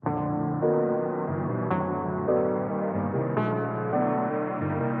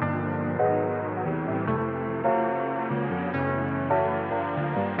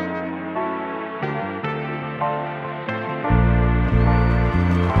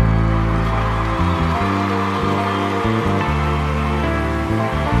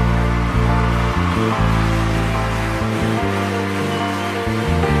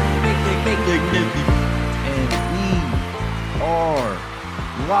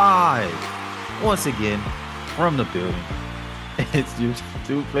live once again from the building. It's your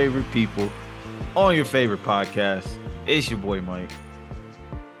two favorite people on your favorite podcast. It's your boy Mike.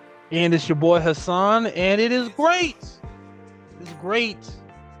 And it's your boy Hassan, and it is great. It's great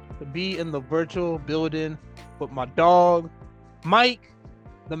to be in the virtual building with my dog, Mike,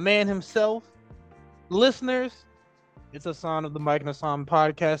 the man himself. Listeners, it's Hassan of the Mike and Hassan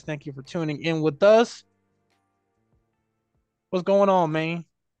podcast. Thank you for tuning in with us. What's going on, man?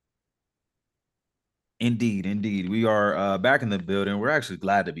 Indeed. We are back in the building. We're actually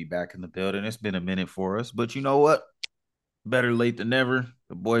glad to be back in the building. It's been a minute for us, but you know what? Better late than never.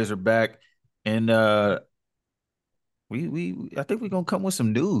 The boys are back, and we I think we're gonna come with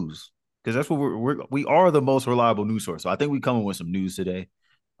some news because that's what we are the most reliable news source. So I think we coming with some news today.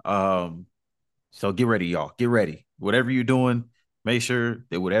 So get ready, y'all. Get ready. Whatever you're doing, make sure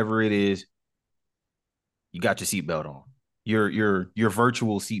that whatever it is, you got your seatbelt on. Your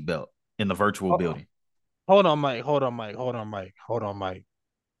virtual seatbelt in the virtual Oh, building. hold on, Mike. Hold on, Mike.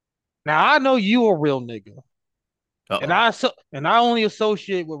 Now I know you a real nigga, and Uh-oh. I only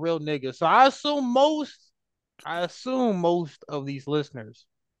associate with real niggas. So I assume most of these listeners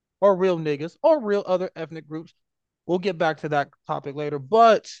or real niggas or real other ethnic groups. We'll get back to that topic later,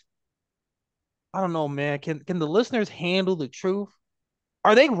 but I don't know, man. Can the listeners handle the truth?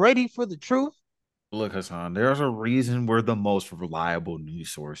 Are they ready for the truth? Look, Hassan, there's a reason we're the most reliable news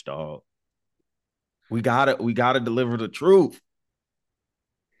source, dog. We gotta deliver the truth.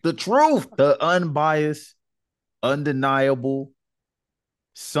 The truth. The unbiased, undeniable,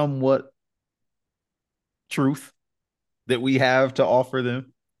 somewhat truth that we have to offer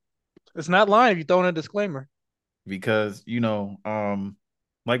them. It's not lying if you throw in a disclaimer. Because,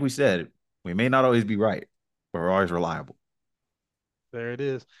 like we said, we may not always be right, but we're always reliable. There it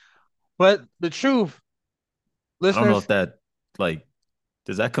is. But the truth, I don't know listeners. if that like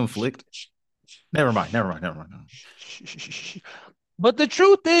does that conflict? Never mind. But the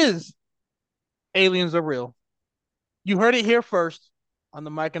truth is, aliens are real. You heard it here first on the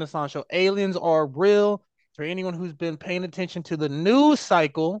Mike and Hassan show. Aliens are real. For anyone who's been paying attention to the news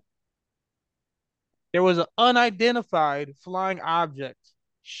cycle, there was an unidentified flying object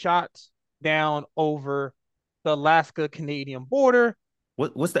shot down over the Alaska Canadian border.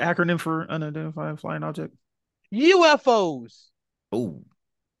 What's the acronym for unidentified flying object? UFOs. Oh,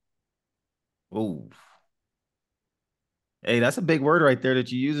 oh. Hey, that's a big word right there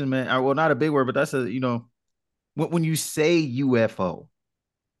that you're using, man. Well, not a big word, but that's when you say UFO,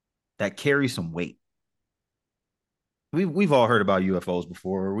 that carries some weight. We've all heard about UFOs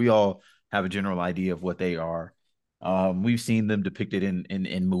before. We all have a general idea of what they are. We've seen them depicted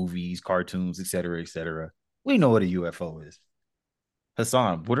in movies, cartoons, et cetera, et cetera. We know what a UFO is.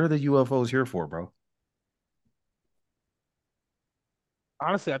 Hassan, what are the UFOs here for, bro?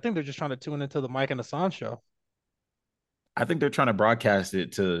 Honestly, I think they're just trying to tune into the Mike and Hassan show. I think they're trying to broadcast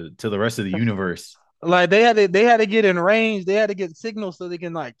it to the rest of the universe. Like they had to get in range. They had to get signals so they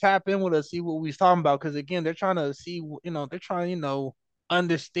can like tap in with us, see what we was talking about. Because again, they're trying to see, they're trying to,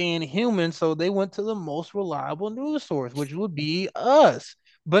 understand humans. So they went to the most reliable news source, which would be us.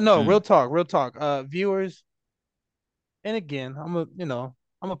 But no, Mm. real talk. Viewers, and again, I'm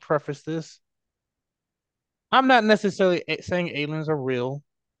gonna preface this. I'm not necessarily saying aliens are real.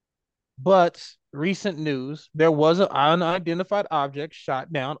 But recent news, there was an unidentified object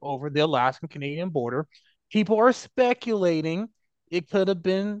shot down over the Alaskan Canadian border. People are speculating it could have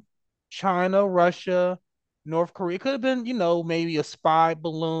been China, Russia, North Korea. It could have been, maybe a spy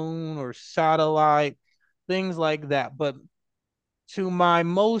balloon or satellite, things like that. But to my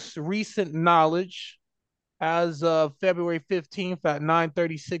most recent knowledge, as of February 15th at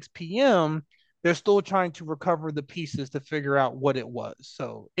 9:36 p.m., they're still trying to recover the pieces to figure out what it was.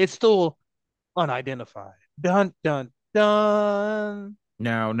 So it's still unidentified. Dun dun dun.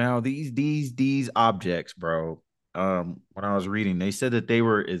 Now these objects, bro. When I was reading, they said that they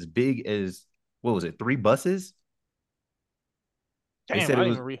were as big as what was it, 3 buses? They Damn, said it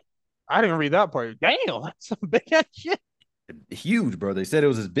was I didn't read that part. Damn, that's some big ass shit. huge, bro. They said it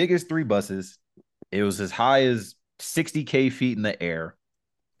was as big as 3 buses. It was as high as 60K feet in the air.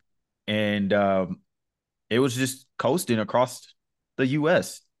 And it was just coasting across the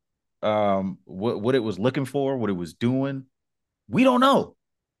US. What it was looking for, what it was doing, we don't know.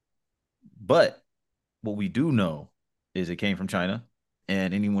 But what we do know is it came from China.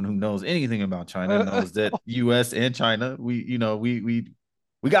 And anyone who knows anything about China knows that US and China, we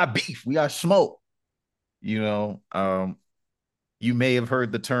got beef, we got smoke. You know, you may have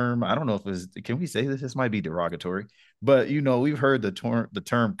heard the term. I don't know if it's can we say this? This might be derogatory, but we've heard the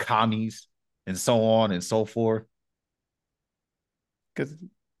term commies and so on and so forth. Because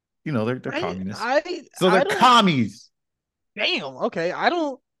You know, they're I communists. I So they're I don't. commies. Damn. Okay. I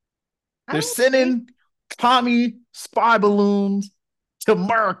They're don't think sending commie spy balloons to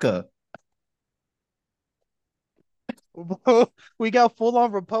America. we got full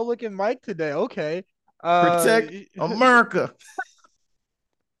on Republican Mike today. Okay. Protect America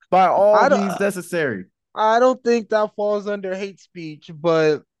by all I don't. means necessary. I don't think that falls under hate speech,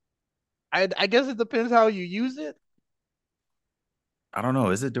 but I guess it depends how you use it. I don't know.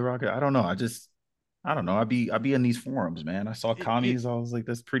 Is it derogatory? I don't know. I don't know. I be in these forums, man. I saw Y- commies. I was like,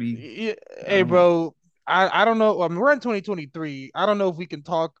 that's pretty. I Hey, don't know. bro. I don't know. I mean, we're in 2023. I don't know if we can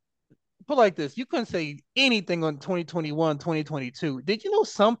talk. Put like this: you couldn't say anything on 2021, 2022. Did you know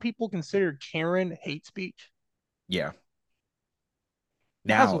some people consider Karen hate speech? Yeah.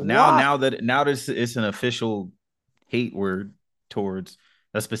 That's Now why. that this it's an official hate word towards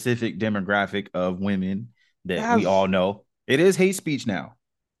a specific demographic of women that we That's all know. It is hate speech now.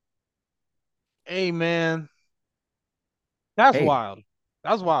 Hey, man. That's Hey, wild.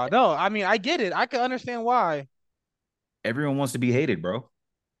 That's wild. No, I mean I get it. I can understand why. everyone wants to be hated, bro.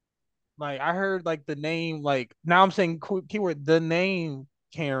 Like I heard like the name like now I'm saying keyword the name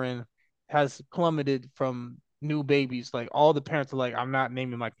Karen has plummeted from new babies. Like all the parents are like, I'm not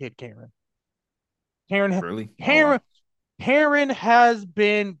naming my kid Karen. Karen Really? Oh Karen wow. Karen has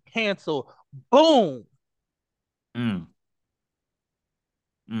been canceled. Boom. Mm,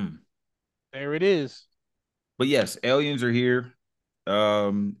 mm. There it is. But yes, aliens are here.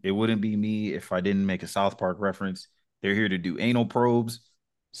 It wouldn't be me if I didn't make a South Park reference. They're here to do anal probes.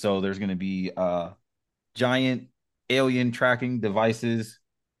 So there's gonna be giant alien tracking devices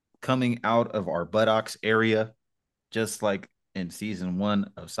coming out of our buttocks area, just like in season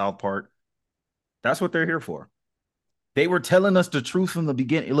one of South Park. That's what they're here for. They were telling us the truth from the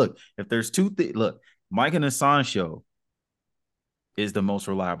beginning. Look, if there's two things, look, Mike and Hassan show is the most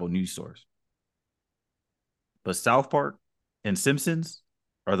reliable news source, but South Park and Simpsons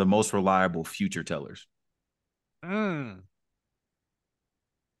are the most reliable future tellers. Mm.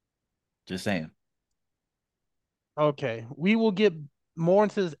 Just saying. Okay. We will get more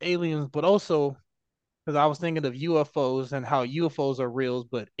into this aliens, but also because I was thinking of UFOs and how UFOs are real,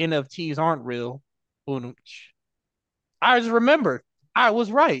 but NFTs aren't real. Boom. I just remembered I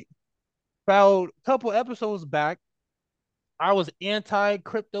was right. About a couple episodes back, I was anti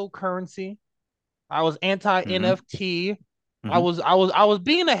cryptocurrency. I was anti Mm-hmm. NFT. Mm-hmm. I was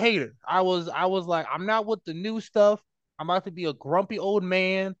being a hater. I was like, I'm not with the new stuff. I'm about to be a grumpy old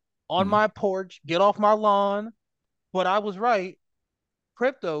man on Mm-hmm. my porch, get off my lawn. But I was right.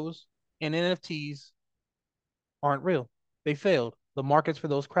 Cryptos and NFTs aren't real. They failed. The markets for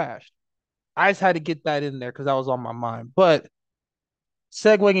those crashed. I just had to get that in there because that was on my mind. But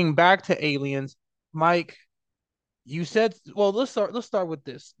segueing back to aliens, Mike, you said, well, let's start with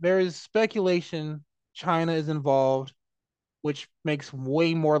this. There is speculation China is involved, which makes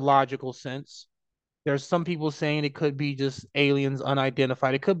way more logical sense. There's some people saying it could be just aliens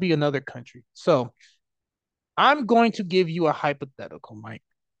unidentified. It could be another country. So I'm going to give you a hypothetical, Mike.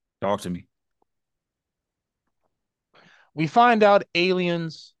 Talk to me. We find out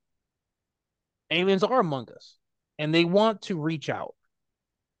aliens are among us and they want to reach out.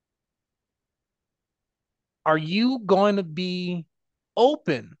 Are you going to be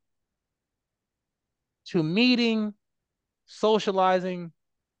open to meeting, socializing,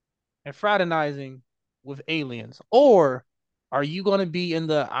 and fraternizing with aliens? Or are you going to be in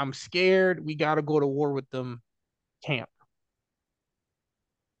the I'm scared, we got to go to war with them camp?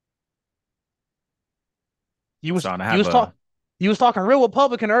 You was Son, you was talk you was talking real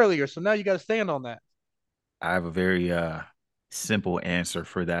Republican earlier, so now you got to stand on that. I have a very simple answer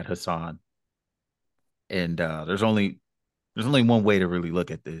for that, Hassan. And there's only one way to really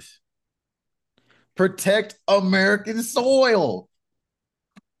look at this. Protect American soil.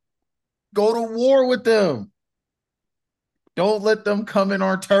 Go to war with them. Don't let them come in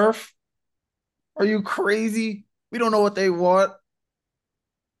our turf. Are you crazy? We don't know what they want.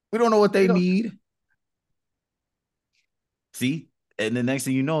 We don't know what You they know, need. See? And the next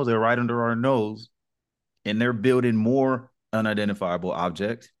thing you know, they're right under our nose and they're building more unidentifiable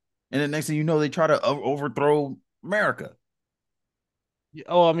objects. And the next thing you know, they try to overthrow America.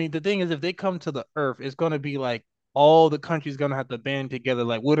 oh, I mean, the thing is, if they come to the Earth, it's gonna be like all the countries gonna have to band together.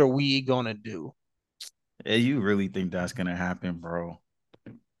 Like, what are we gonna do? Hey, you really think that's gonna happen, bro?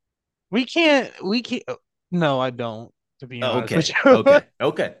 We can't. No, I don't. To be honest with Okay, you,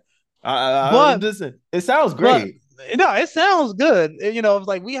 okay. I'm but just it sounds but great. no, it sounds good. You know, it's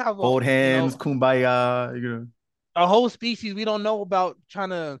like we have a Hold you hands, know kumbaya. You know, a whole species we don't know about trying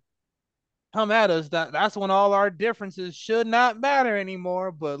to. come at us, that's when all our differences should not matter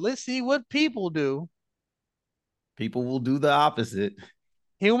anymore. But let's see what people do. People will do the opposite.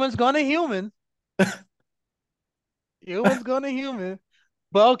 Humans gonna human. Humans gonna human.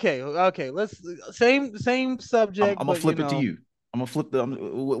 But okay. Let's same subject, I'm gonna but you flip it to know, you. I'm gonna flip the.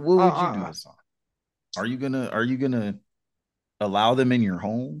 What would you do, uh, Hassan? Are you gonna allow them in your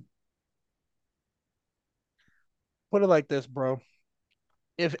home? put it like this, bro.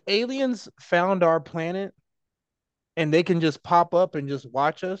 If aliens found our planet and they can just pop up and just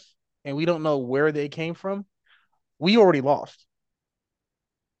watch us, and we don't know where they came from, we already lost.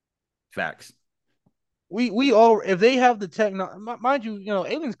 Facts. We all, if they have the techno, mind you,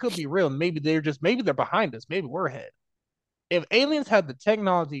 aliens could be real. Maybe they're behind us. Maybe we're ahead. If aliens had the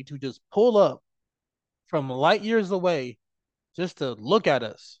technology to just pull up from light years away just to look at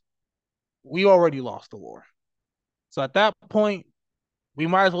us, we already lost the war. So at that point, we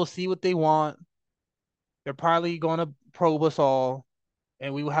might as well see what they want. They're probably going to probe us all,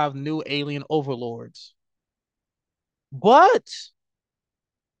 and we will have new alien overlords. But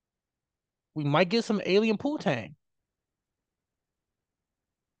we might get some alien poo-tang.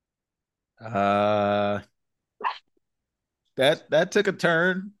 Uh, that took a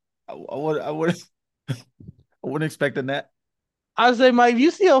turn. I would I wasn't expecting that. I say, Mike, if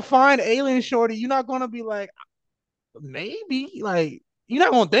you see a fine alien shorty, you're not gonna be like, maybe, like, you're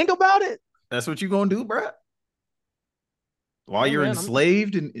not gonna think about it. That's what you gonna do, bro? While Hey you're man, I'm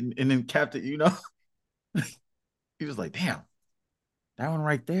enslaved and in captive, he was like, damn, that one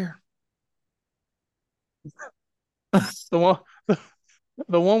right there. the one,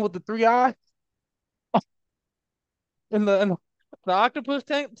 the one with the three eyes and the octopus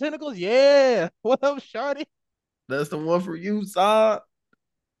tentacles. Yeah, what up, shorty? That's the one for you, son.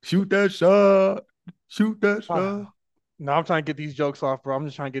 Shoot that shot. Shoot that shot. No, I'm trying to get these jokes off, bro. I'm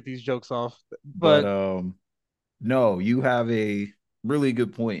just trying to get these jokes off. But But no, you have a really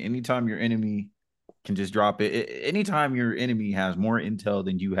good point. Anytime your enemy can just drop it, anytime your enemy has more intel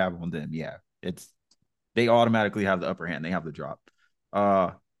than you have on them, yeah, it's they automatically have the upper hand. They have the drop.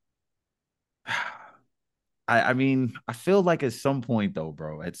 Uh I mean, I feel like at some point though,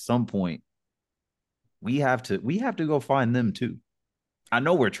 bro, at some point we have to go find them too. I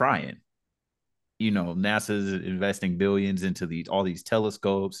know we're trying. NASA's investing billions into all these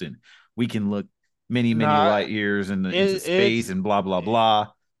telescopes, and we can look many, many nah, light years into it, space it's and blah blah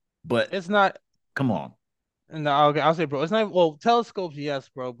blah. But it's not. come on, No, okay, I'll say, bro. It's not. Well, telescopes, yes,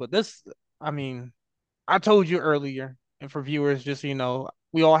 bro. But this, I mean, I told you earlier, and for viewers, just so you know,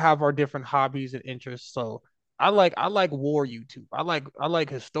 we all have our different hobbies and interests. So I like war YouTube. I like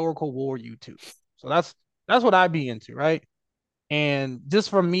historical war YouTube. So that's what I'd be into, right? And just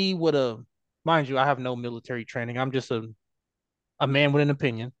for me, with a mind you, I have no military training. I'm just a man with an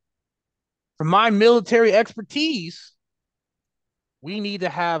opinion. For my military expertise, we need to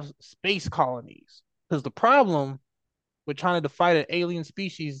have space colonies because the problem with trying to fight an alien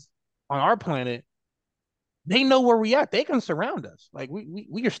species on our planet, they know where we at. They can surround us. Like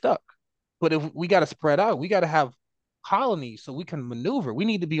we are stuck. But if we got to spread out, we got to have colonies so we can maneuver. We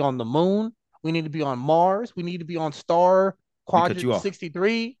need to be on the moon. We need to be on Mars. We need to be on star let me cut you quadrant off.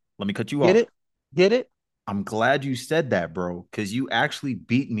 63. Let me cut you Get off. it? Get it? I'm glad you said that, bro, because you actually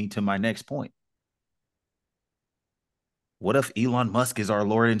beat me to my next point. What if Elon Musk is our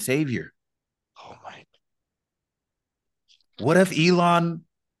Lord and Savior? Oh my. What if Elon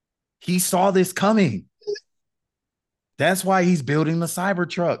he saw this coming? That's why he's building the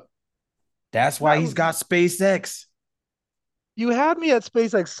Cybertruck. That's why he's got SpaceX. You had me at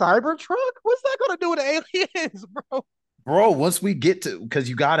SpaceX Cybertruck? What's that going to do with aliens, bro? Bro, once we get to because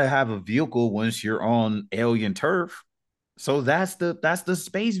you gotta have a vehicle once you're on alien turf. So that's the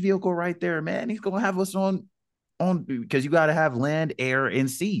space vehicle right there, man. He's gonna have us on because you gotta have land, air, and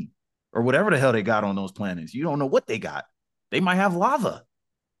sea, or whatever the hell they got on those planets. You don't know what they got. They might have lava.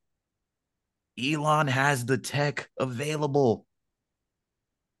 Elon has the tech available.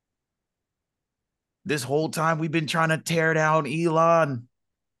 This whole time we've been trying to tear down Elon.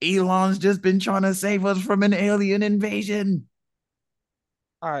 Elon's just been trying to save us from an alien invasion.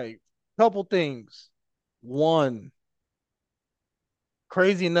 All right, couple things. One,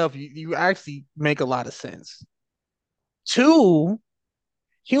 crazy enough, you actually make a lot of sense. Two,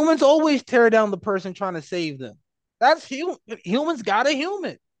 humans always tear down the person trying to save them. That's humans got a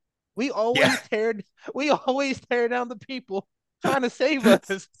human. We Yeah. always tear we always tear down the people trying to save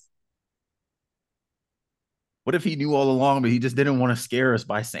us. What if he knew all along, but he just didn't want to scare us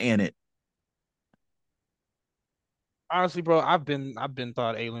by saying it? Honestly, bro, I've been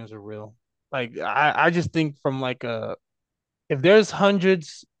thought aliens are real. Like I just think from like if there's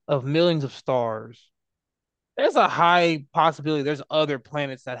hundreds of millions of stars, there's a high possibility there's other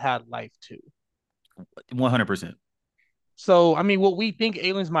planets that had life too. 100%. So, I mean, what we think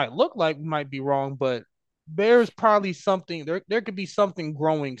aliens might look like might be wrong, but there's probably something there could be something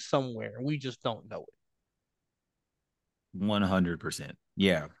growing somewhere. We just don't know it. 100%.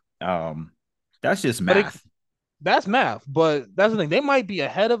 Yeah. Um, that's just But it, math. that's math. But that's the thing. They might be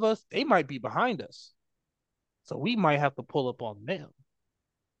ahead of us. They might be behind us. So we might have to pull up on them.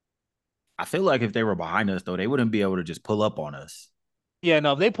 I feel like if they were behind us, though, they wouldn't be able to just pull up on us. Yeah,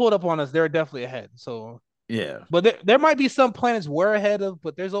 no, if they pulled up on us, they're definitely ahead. So, Yeah. but there might be some planets we're ahead of,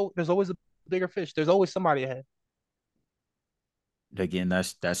 but there's always a bigger fish. There's always somebody ahead. Again,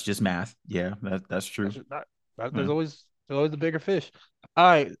 that's just math. Yeah, that's true. That's just not, Yeah. there's always a bigger fish. All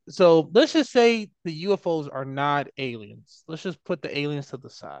right, so let's just say the UFOs are not aliens. Let's just put the aliens to the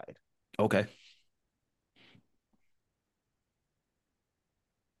side. Okay.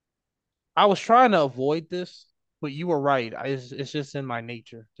 I was trying to avoid this, but you were right. It's just in my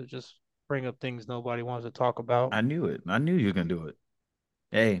nature to just bring up things nobody wants to talk about. I knew it. I knew you were gonna do it.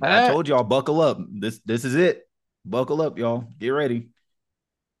 Hey, I Uh, told y'all buckle up. This is it. Buckle up, y'all. Get ready.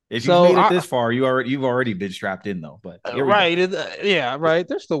 If you've so made it I this far, you've already been strapped in though. But here we go. right, yeah, right.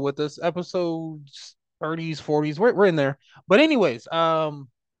 They're still with us. Episodes 30s, 40s. We're in there. But anyways,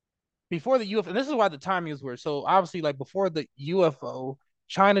 before the UFO, and this is why the timing is weird. So obviously, like before the UFO,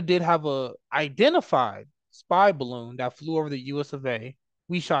 China did have a identified spy balloon that flew over the US of A.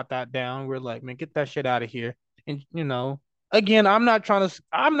 We shot that down. We're like, man, get that shit out of here. And again, I'm not trying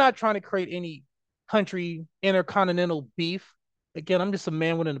to create any country intercontinental beef. Again, I'm just a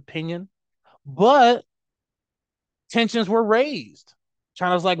man with an opinion. But tensions were raised.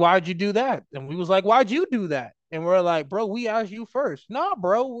 China's like, why'd you do that? And we was like, why'd you do that? And we're like, bro, we asked you first. Nah,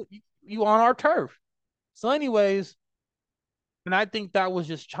 bro, you on our turf. So, anyways, and I think that was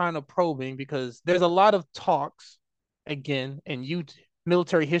just China probing because there's a lot of talks, again, in YouTube,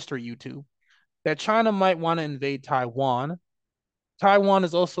 military history YouTube, that China might want to invade Taiwan. Taiwan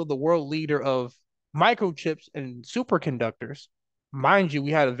is also the world leader of microchips and superconductors. Mind you,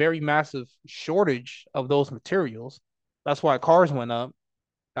 we had a very massive shortage of those materials. That's why cars went up.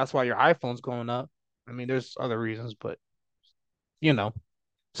 That's why your iPhone's going up. I mean, there's other reasons, but you know.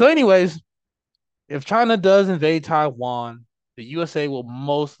 So, anyways, if China does invade Taiwan, the USA will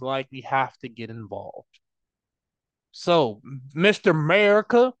most likely have to get involved. So, Mr.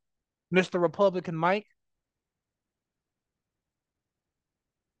 America, Mr. Republican Mike,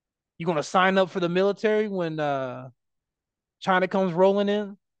 you gonna sign up for the military when China comes rolling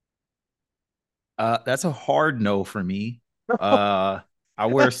in? That's a hard no for me. Uh, I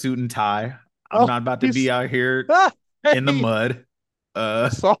wear a suit and tie. I'm Oh, not about to be he's out here ah, in the hey, mud. Uh,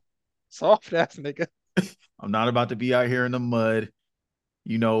 soft, soft ass nigga. I'm not about to be out here in the mud.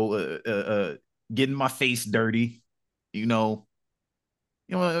 You know, getting my face dirty. You know,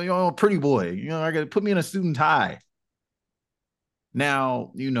 a pretty boy. I got to put me in a suit and tie.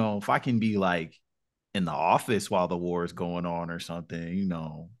 Now, if I can be like in the office while the war is going on or something,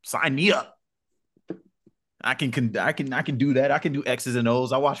 sign me up. I can do that. I can do X's and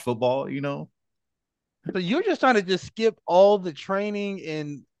O's. I watch football. So you're just trying to just skip all the training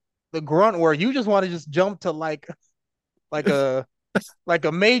and the grunt work. You just want to just jump to like a like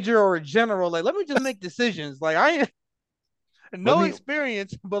a major or a general. Like, let me just make decisions. Like I ain't Let no me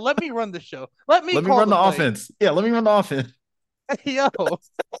experience, but let me run the show. Let me let me call run the the play. offense. Yeah, let me run the offense. Yo,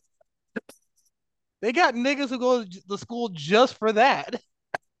 they got niggas who go to the school just for that.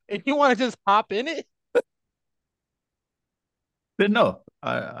 And you want to just hop in it? But no,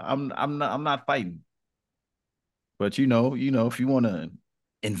 I'm not fighting. But if you want to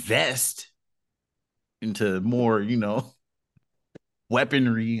invest into more,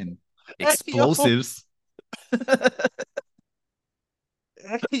 weaponry and Hey, yo, explosives, then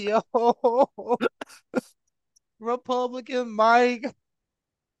hey, yo, Republican Mike.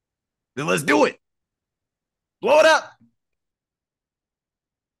 let's do it. Blow it up.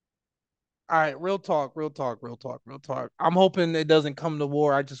 All right, real talk, real talk, real talk, real talk. I'm hoping it doesn't come to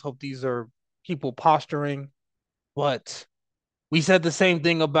war. I just hope these are people posturing. But we said the same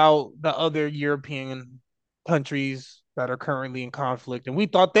thing about the other European countries that are currently in conflict, and we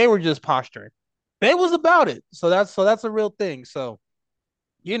thought they were just posturing. They was about it. So that's a real thing. So,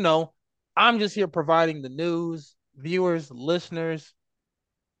 you know, I'm just here providing the news, viewers, listeners.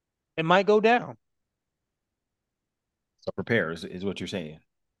 It might go down. So prepare is what you're saying.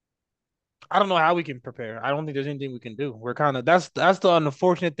 I don't know how we can prepare. I don't think there's anything we can do. We're kind of that's the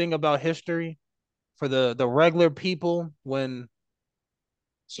unfortunate thing about history for the regular people when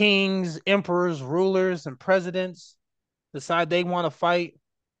kings, emperors, rulers, and presidents decide they want to fight.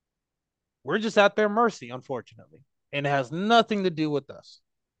 We're just at their mercy, unfortunately, and it has nothing to do with us.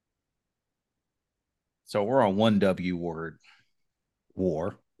 So we're on one W word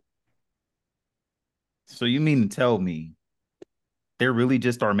war. So you mean to tell me they're really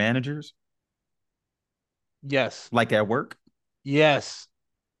just our managers, Yes, like at work? yes,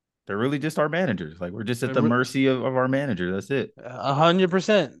 They're really just our managers. Like we're just at the mercy of our manager. That's it.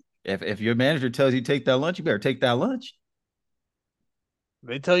 100%. If your manager tells you take that lunch, you better take that lunch.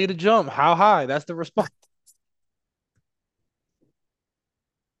 They tell you to jump. How high? That's the response.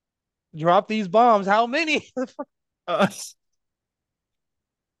 Drop these bombs. How many? Uh,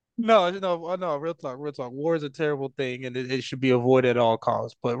 No, no, no. Real talk, real talk. War is a terrible thing, and it should be avoided at all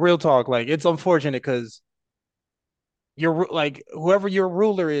costs. But real talk, like it's unfortunate because you're like whoever your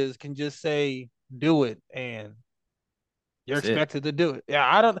ruler is can just say do it, and you're that's it. expected to do it. Yeah,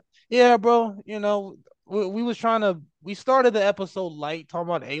 I don't. Yeah, bro. We was trying to. We started the episode light talking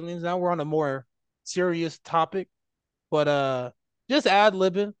about aliens. Now we're on a more serious topic. But just ad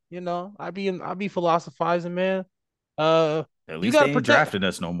libbing. I be philosophizing, man. Uh, At you least got to they ain't protect. drafting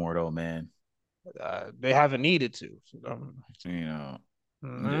us no more, though, man. They haven't needed to. So, You know,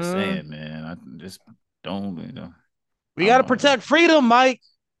 I'm just mm, saying, man. I just don't. we got to I'm protect freedom, Mike.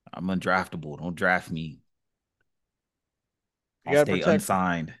 I'm undraftable. Don't draft me. We I'll got to stay protect.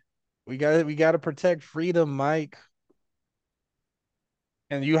 unsigned. We got to protect freedom, Mike.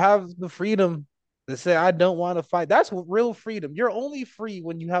 And you have the freedom to say, I don't want to fight. That's real freedom. You're only free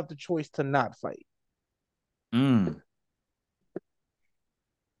when you have the choice to not fight. Mm,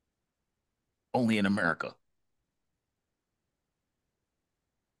 only in America,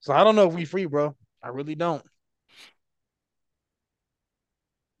 So I don't know if we free, bro. I really don't.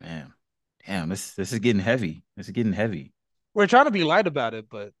 man. Damn, this is getting heavy. This is getting heavy. We're trying to be light about it,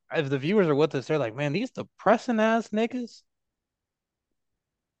 but if the viewers are with us, they're like, man, these depressing ass niggas.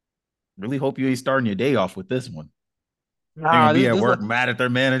 Really hope you ain't starting your day off with this one. They're gonna Nah, be this at this work mad at their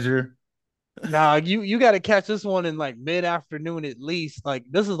manager. nah, you got to catch this one in like mid afternoon at least. Like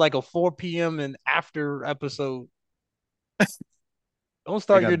this is like a 4 p.m. and after episode. Don't They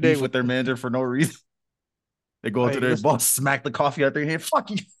start your got day beef with with their manager for no reason. They go into like their this. boss, smack the coffee out their hand.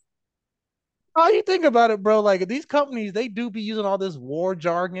 Fuck you. How you think about it, bro? Like these companies, they do be using all this war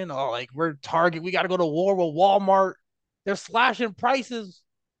jargon. Oh, like we're Target, we got to go to war with Walmart. They're slashing prices.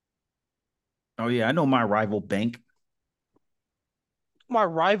 Oh yeah, I know my rival bank. My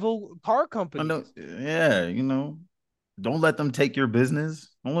rival car I know. companies. Yeah, don't let them take your business.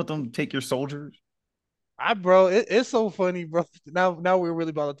 Don't let them take your soldiers. Bro, it's so funny, bro. Now we're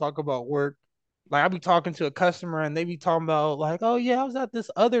really about to talk about work. Like I be talking to a customer and they be talking about like, oh yeah, I was at this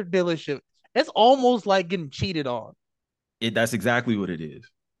other dealership. It's almost like getting cheated on. That's exactly what it is.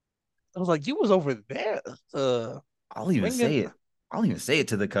 I was like, you was over there, I'll even say bringing. it. I'll even say it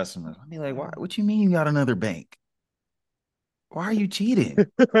to the customers. I'll be like, "Why? What you mean you got another bank? Why are you cheating?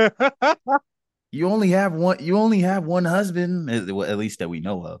 You only have one. You only have one husband, well, at least that we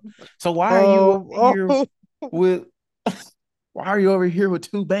know of. So why are you over here Oh, with? Why are you over here with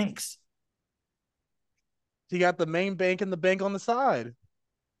two banks? he got the main bank and the bank on the side.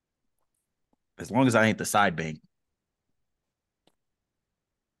 As long as I ain't the side bank,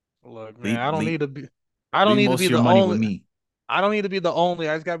 Look, man, leave leave, I don't leave need to most be of your the money with only. me. I don't need to be the only.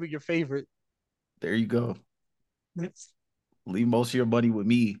 I just gotta be your favorite. There you go. Leave most of your money with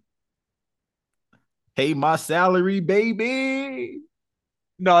me. Pay my salary, baby.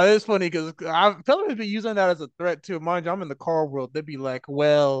 No, it's funny because I've Peloton's been using that as a threat too. Mind you, I'm in the car world. They'd be like,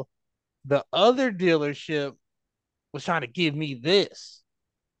 well, the other dealership was trying to give me this.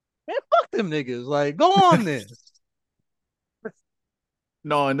 Man, fuck them niggas. Like, go on then.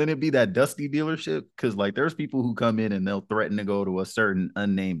 No, and then it'd be that dusty dealership because like there's people who come in and they'll threaten to go to a certain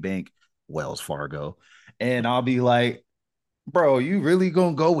unnamed bank, Wells Fargo, and I'll be like, bro, you really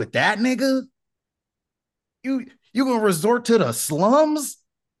gonna go with that nigga? You gonna resort to the slums?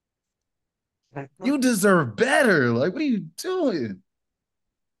 You deserve better. Like, what are you doing?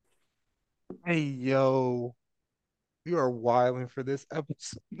 Hey, yo, you are wilding for this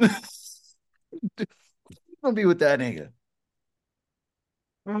episode. You gonna be with that nigga?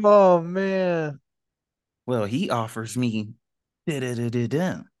 Oh, man. Well, he offers me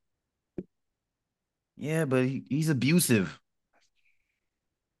da-da-da-da-da. Yeah, but he's abusive.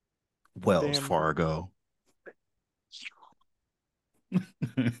 Wells Damn. Fargo.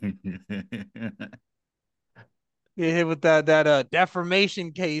 Get hit with that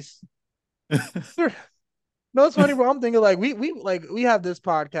defamation case. No, it's funny, bro. I'm thinking like we have this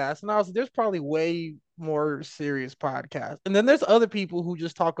podcast, and I was there's probably way more serious podcasts, and then there's other people who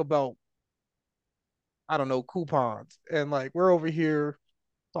just talk about I don't know coupons, and like we're over here.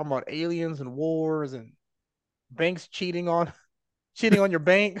 talking about aliens and wars and banks cheating on your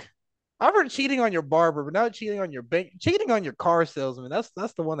bank. I've heard cheating on your barber, but not cheating on your bank, cheating on your car salesman. That's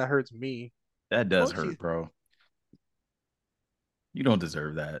the one that hurts me. That does Don't hurt, cheat. bro. You don't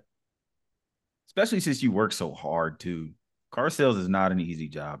deserve that, especially since you work so hard too. Car sales is not an easy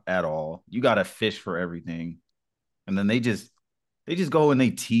job at all. You got to fish for everything, and then they just go and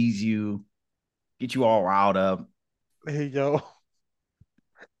they tease you, get you all riled up, Hey yo,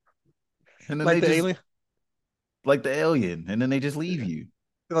 and then like they the just alien, like the alien, and then they just leave you.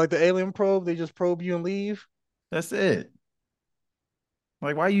 like the alien probe. They just probe you and leave. That's it.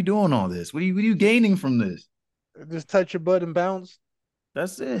 Like, why are you doing all this? What are you gaining from this? Just touch your butt and bounce.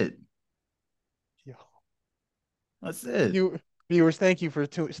 That's it. Yo, That's it. you viewers, thank you for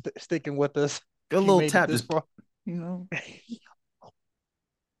sticking with us. Get a If you little made it tap, this just far, you know,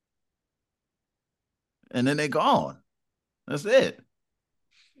 and then they gone. That's it.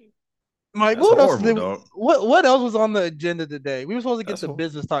 Mike, That's what else horrible, did dog. what else was on the agenda today? We were supposed to get That's to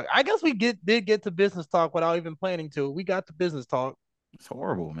business talk. I guess we did get to business talk without even planning to. We got to business talk. it's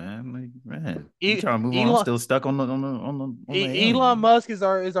horrible, man. Like, man, you E- trying to move on? I'm Elon still stuck on the Elon alien. Musk is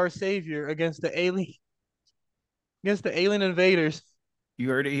our savior against the alien invaders. You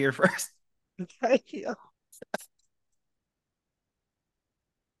heard it here first. Yeah.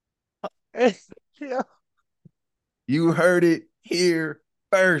 Yeah. You heard it here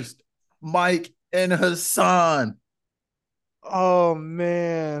first. Mike and Hassan. Oh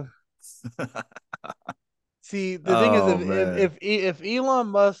man. See, the thing is, Oh man. if Elon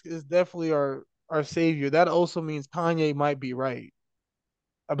Musk is definitely our savior, that also means Kanye might be right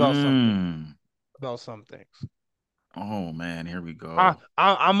about something. Mm. About some things. Oh man, here we go.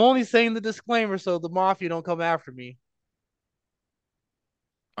 I'm only saying the disclaimer so the mafia don't come after me.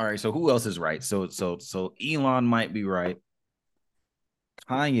 All right, so who else is right? So Elon might be right.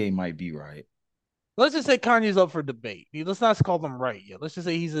 Kanye might be right. Let's just say Kanye's up for debate. Let's not call them right yet. Let's just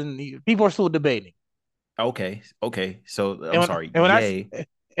say people are still debating. Okay, okay. So I'm And when sorry. and when I Yay.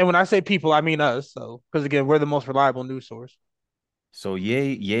 and when I say people, I mean us. So because again, we're the most reliable news source. So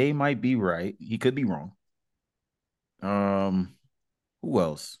Yay might be right. He could be wrong. Um, who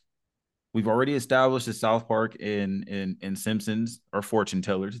else? We've already established that South Park and Simpsons are fortune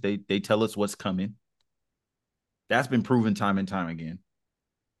tellers. They tell us what's coming. That's been proven time and time again.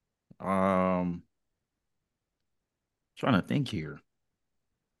 Trying to think here.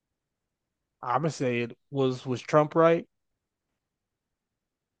 I'm gonna say it was Trump right?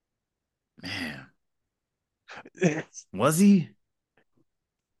 Man, was he?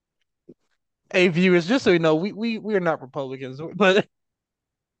 Hey viewers, just so you know, we are not Republicans, but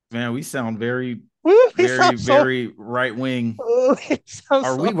Man, we sound very, we very, sound so very right wing. we sound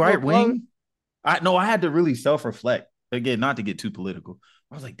Are we so right Republican. wing? I no, I had to really self reflect again, not to get too political.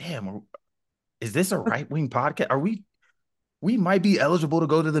 I was like, damn, is this a right wing podcast? Are we? We might be eligible to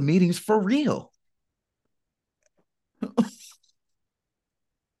go to the meetings for real.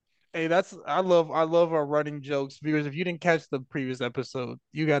 Hey, that's I love our running jokes because if you didn't catch the previous episode,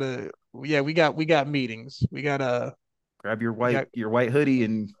 you gotta yeah, we got meetings. Grab your We white got your white hoodie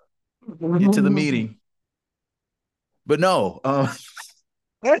and get to the meeting. But no,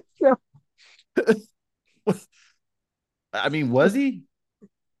 I mean, was he?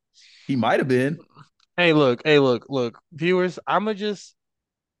 He might have been. look, viewers. I'm gonna just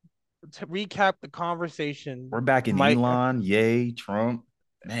recap the conversation. We're back in Mike, Elon, yay, Trump.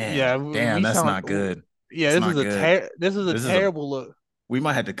 yeah, Man, damn, we that's sound not good. yeah. It's not good. This is a This is a. terrible look. We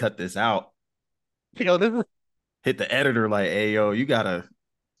might have to cut this out. Yo, this is Hit the editor like, hey yo, you gotta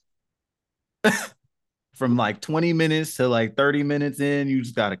from like 20 minutes to like 30 minutes in, you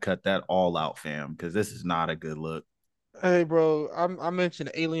just gotta cut that all out, fam, because this is not a good look. hey, bro. I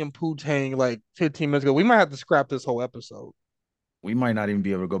mentioned alien poo tang like 15 minutes ago. We might have to scrap this whole episode. We might not even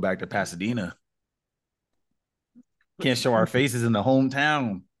be able to go back to Pasadena. Can't show our faces in the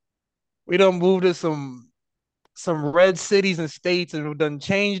hometown. We don't move to some red cities and states and we've done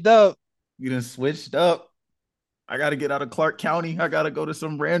changed up. You done switched up. I gotta get out of Clark County. I gotta go to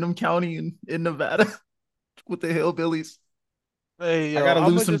some random county in Nevada with the hillbillies. Hey I yo, gotta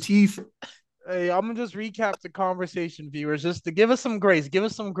lose some teeth. I'm gonna just recap the conversation, viewers, just to give us some grace. Give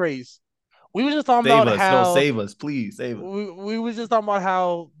us some grace. We were just talking Save about us. No, how save us. Please save us. we was just talking about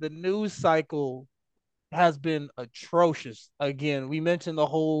how the news cycle has been atrocious. Again, we mentioned the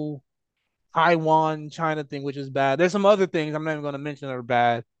whole Taiwan China thing, which is bad. There's some other things I'm not even gonna mention that are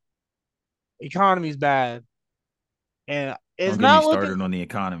bad. Economy's bad, and it's Don't get me not looking. started on the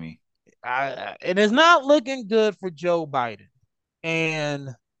economy. It is not looking good for Joe Biden. And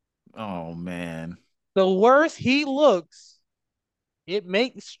Oh man. the worse he looks, It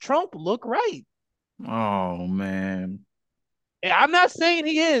makes Trump look right. Oh man. And I'm not saying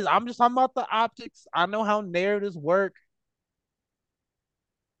he is. I'm just talking about the optics. I know how narratives work.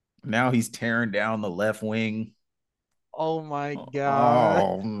 Now he's tearing down the left wing. Oh my God.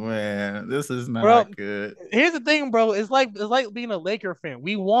 Oh man, this is Bro, not good. here's the thing, bro. It's like being a Laker fan.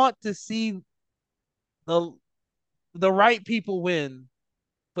 We want to see the the right people win,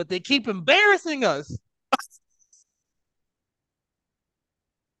 but they keep embarrassing us.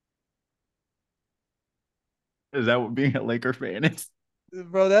 Is that what being a Laker fan is?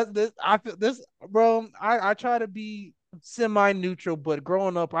 Bro, that's this I feel this bro, I try to be semi-neutral, but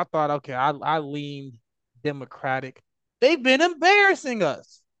growing up I thought okay, I leaned democratic. They've been embarrassing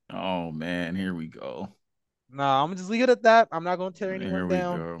us. Oh man, here we go. Nah, I'm gonna just leave it at that. I'm not gonna tear Here anyone we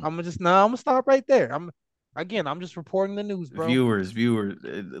down. go. I'm gonna stop right there. I'm just reporting the news, bro. Viewers,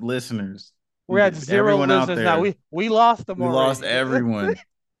 listeners, We're at zero everyone out listeners now. there. We lost them We lost already. everyone.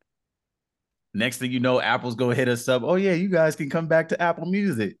 Next thing you know, Apple's gonna hit us up. Oh yeah, you guys can come back to Apple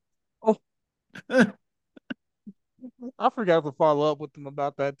Music. Oh, I forgot to follow up with them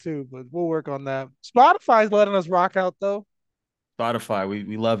about that too, but we'll work on that. Spotify's letting us rock out though. Spotify,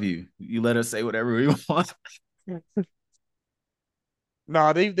 we love you. You let us say whatever we want.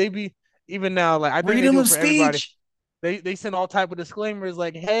 Nah, they be even now, like I think they Freedom do it of for everybody. speech. They send all type of disclaimers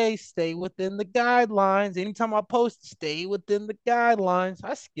like, hey, stay within the guidelines. Anytime I post, stay within the guidelines.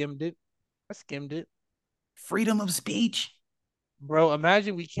 I skimmed it. I skimmed it. Freedom of speech. Bro,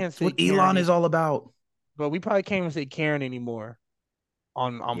 imagine we can't It's say what Karen, Elon is all about. but we probably can't even say Karen anymore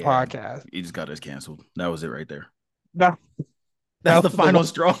on Yeah, podcast. he just got us canceled. That was it right there. That That's that the was the one. final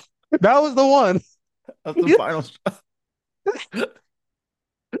straw. That was the one. That's the final straw.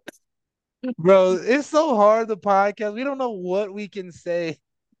 Bro, it's so hard the podcast. We don't know what we can say,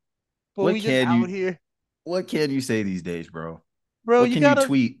 but What we just can out you here. what can you say these days, bro? Bro, What can you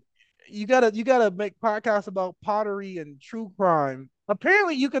tweet? you gotta make podcasts about pottery and true crime.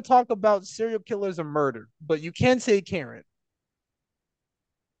 Apparently you can talk about serial killers and murder, but you can't say Karen.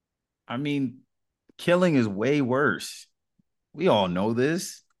 I mean, killing is way worse. We all know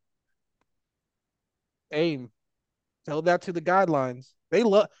this. Hey, tell that to the guidelines. They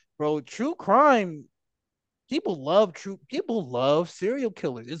love bro, true crime. People love serial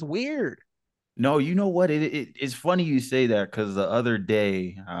killers. It's weird. No, you know what? It's funny you say that because the other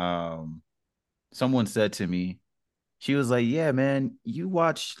day, someone said to me, she was like, "Yeah, man, you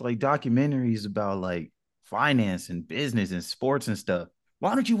watch like documentaries about like finance and business and sports and stuff.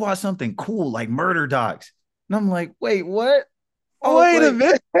 Why don't you watch something cool like murder docs?" And I'm like, "Wait, what?" I was Wait a like,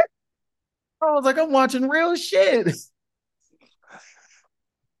 minute. I'm watching real shit.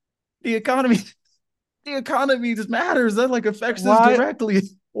 The economy, the economy just matters. That like affects us Why directly.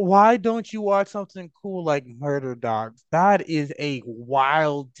 why don't you watch something cool like Murder Dogs? That is a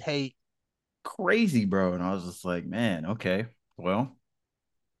wild take. Crazy, bro. And I was just like, man, okay, well,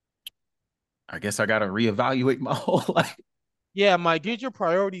 I guess I gotta reevaluate my whole life. Yeah, Mike, get your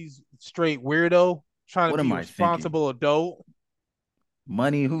priorities straight, weirdo. Trying to What be am a I thinking? responsible adult.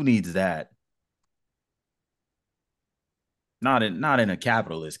 Money? Who needs that? Not in a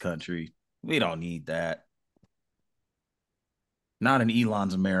capitalist country. We don't need that. Not in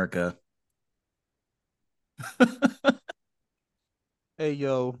Elon's America. Hey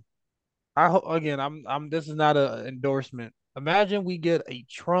yo, again, I'm this is not an endorsement. Imagine we get a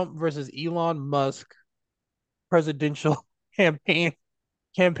Trump versus Elon Musk presidential campaign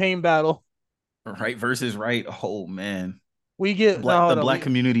campaign battle. Right versus right. Oh man. We get no, The hold on. black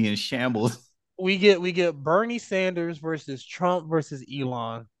community in shambles. We get Bernie Sanders versus Trump versus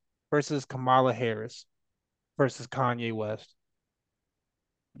Elon versus Kamala Harris versus Kanye West.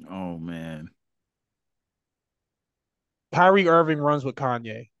 Oh man. Kyrie Irving runs with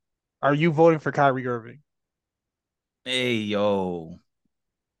Kanye. Are you voting for Kyrie Irving? Hey yo.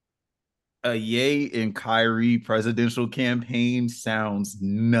 A Ye and Kyrie presidential campaign sounds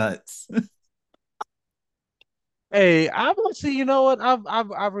nuts. Hey, I've actually, you know what?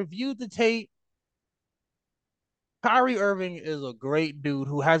 I've reviewed the tape. Kyrie Irving is a great dude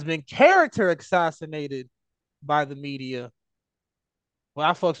who has been character assassinated by the media. Well,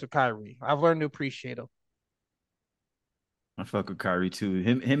 I fucks with Kyrie. I've learned to appreciate him. I fuck with Kyrie too.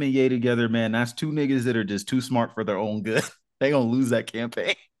 Him and Ye together, man. That's two niggas that are just too smart for their own good. They gonna lose that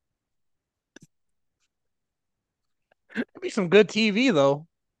campaign. It'd be some good TV though.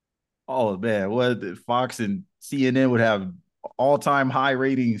 Oh man, what Fox and CNN would have all-time high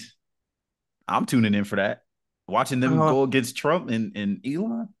ratings. I'm tuning in for that. Watching them Uh, go against Trump and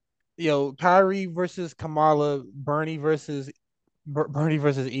Elon. Kyrie versus Kamala, Bernie versus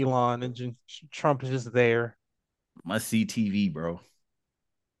Elon, and Trump is just there. Must see TV, bro.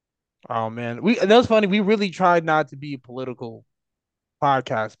 Oh man, we that was funny. We really tried not to be a political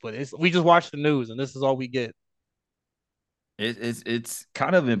podcast, but it's we just watch the news, and this is all we get. It's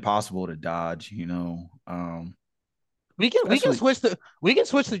kind of impossible to dodge, you know. We can Especially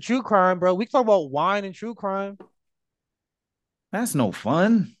switch to true crime, bro. We can talk about wine and true crime. that's no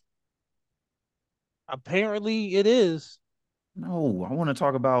fun. Apparently, it is. No, I want to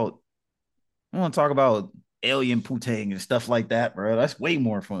talk about alien poutine and stuff like that, bro. That's way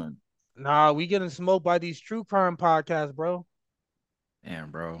more fun. Nah, we getting smoked by these true crime podcasts, bro. Damn,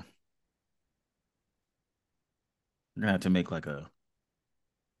 bro. We're gonna have to make like a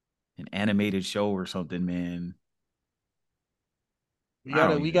an animated show or something, man. We I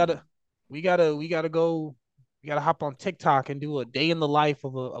gotta, don't we even. gotta, we gotta go. We gotta hop on TikTok and do a day in the life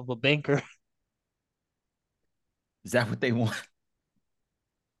of a banker. Is that what they want?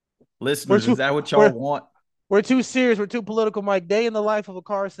 We're Listeners, is too, that what y'all we're want? we're too serious. We're too political, Mike. Day in the life of a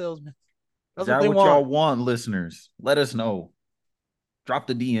car salesman. Is That's what that they what want. y'all want, listeners? Let us know. Drop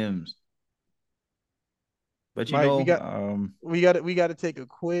the DMs. But you Mike, know, we got to take a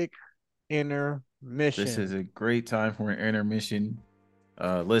quick this is intermission. a great time for an intermission.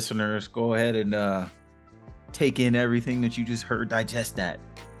 Listeners, go ahead and take in everything that you just heard, digest that,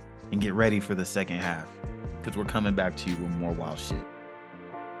 and get ready for the second half. Because we're coming back to you with more wild shit.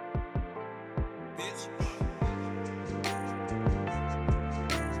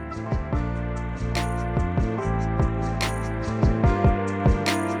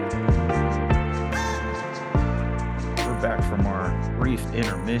 We're back from our brief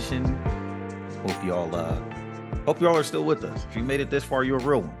intermission. Hope y'all are still with us. If you made it this far, you're a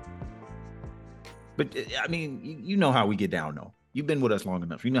real one. But I mean, you know how we get down, though. You've been with us long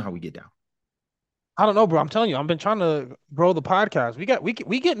enough. You know how we get down. I don't know, bro. I'm telling you, I've been trying to grow the podcast.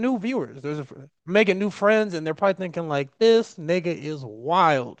 We get new viewers. Making new friends, and they're probably thinking like, this nigga is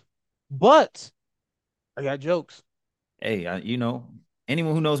wild. But I got jokes. Hey, you know,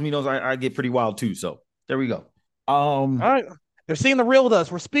 anyone who knows me knows I get pretty wild too. So there we go. All right. They're seeing the real with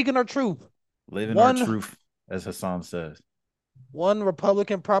us. We're speaking our truth. Living our One truth, as Hassan says. one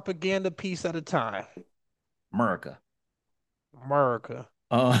Republican propaganda piece at a time. America. America.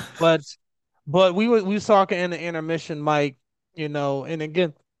 Uh, But we was talking in the intermission, Mike, you know, and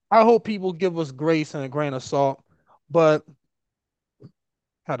again, I hope people give us grace and a grain of salt, but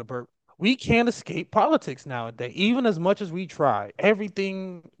had a burp. We can't escape politics nowadays, even as much as we try.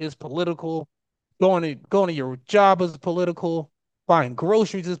 Everything is political. Going to your job is political. Buying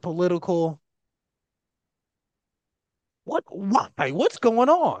groceries is political. What? Why? What's going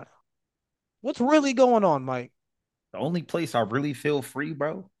on? What's really going on, Mike? the only place I really feel free,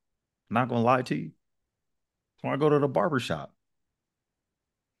 bro, not gonna lie to you, is when I go to the barber shop.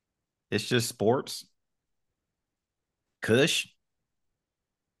 It's just sports, kush,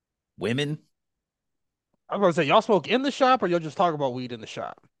 women. I was gonna say, y'all smoke in the shop, or y'all just talk about weed in the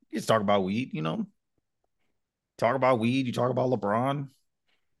shop? You just talk about weed, you know. Talk about weed. You talk about LeBron.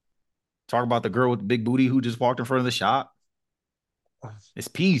 Talk about the girl with the big booty who just walked in front of the shop. It's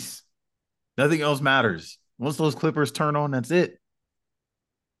peace. Nothing else matters. Once those clippers turn on, that's it.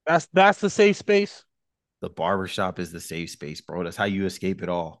 That's the safe space. The barber shop is the safe space, bro. That's how you escape it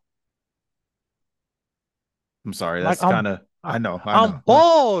all. I'm sorry. Mike, That's kind of. I- I I'm know,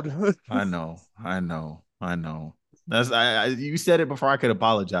 bald. I know. That's you said it before I could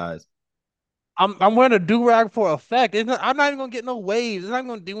apologize. I'm wearing a do rag for effect. I'm not even gonna get no waves. It's not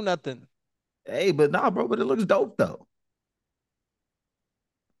gonna do nothing. Hey, but nah, bro. But it looks dope though.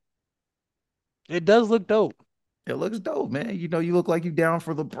 It does look dope. It looks dope, man. You know, you look like you down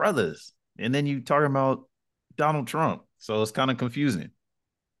for the brothers, and then you talking about Donald Trump. So it's kind of confusing.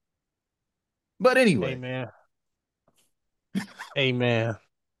 But anyway, Amen. Amen.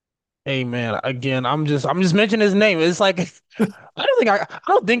 Amen. Again, I'm just mentioning his name. It's like I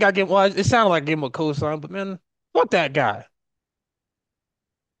don't think I can. Well, it sounded like I gave him a cosign, but man, fuck that guy.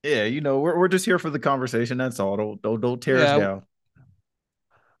 yeah, you know, we're just here for the conversation. That's all. Don't tear us Yeah, down.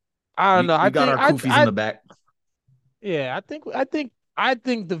 I don't know. We got our koofies in the back. yeah, I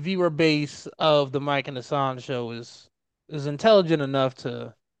think the viewer base of the Mike and Hassan show is intelligent enough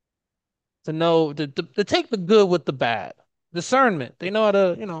to know to take the good with the bad. Discernment. They know how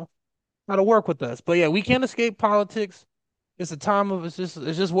to, how to work with us. But yeah, we can't escape politics. It's a time of it's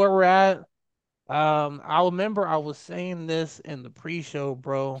just where we're at. I remember I was saying this in the pre-show,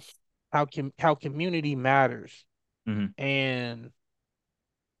 bro, how community matters. Mm-hmm. And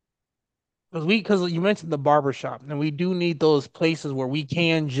because you mentioned the barber shop, and we do need those places where we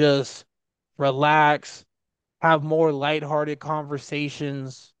can just relax, have more lighthearted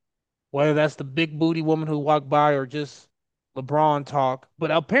conversations, whether that's the big booty woman who walked by or just LeBron talk,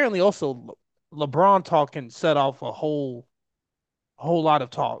 but apparently also LeBron talk can set off a whole lot of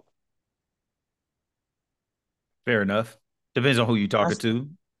talk. Fair enough. Depends on who you talking That's to.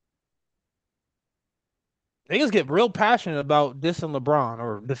 Niggas get real passionate about dissing LeBron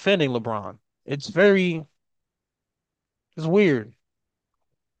or defending LeBron. It's very it's weird.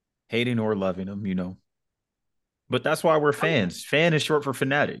 Hating or loving them, you know. But that's why we're I mean, fans. Fan is short for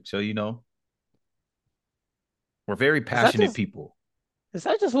fanatic. So, you know, we're very is that passionate just people. is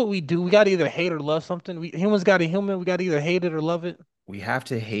that just what we do? We gotta either hate or love something. We humans got a human. We gotta either hate it or love it. We have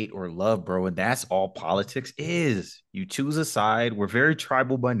to hate or love, bro. And that's all politics is. You choose a side. We're very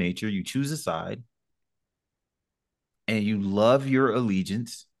tribal by nature. You choose a side and you love your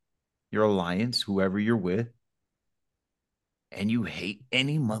allegiance, your alliance, whoever you're with, and you hate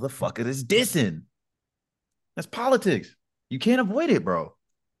any motherfucker that's dissing. That's politics. You can't avoid it, bro.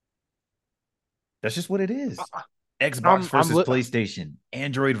 That's just what it I- is. I- Xbox I'm versus PlayStation,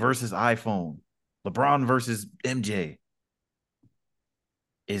 Android versus iPhone, LeBron versus MJ.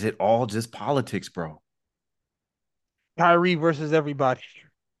 Is it all just politics, bro? Kyrie versus everybody.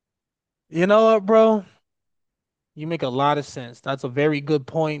 You know what, bro? You make a lot of sense. That's a very good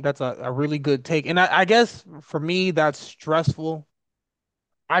point. That's a really good take. And I guess for me, that's stressful.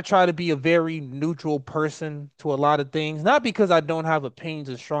 I try to be a very neutral person to a lot of things, not because I don't have opinions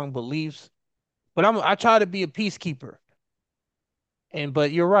and strong beliefs, but I try to be a peacekeeper. And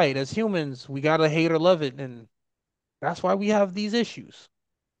but you're right, as humans, we gotta hate or love it, and that's why we have these issues.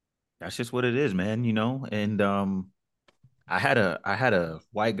 That's just what it is, man, you know? And I had a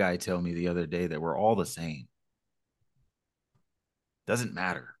white guy tell me the other day that we're all the same. Doesn't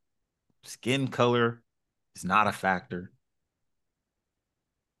matter. Skin color is not a factor.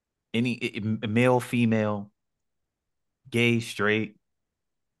 Any male, female, gay, straight,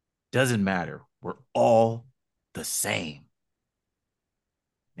 doesn't matter. We're all the same.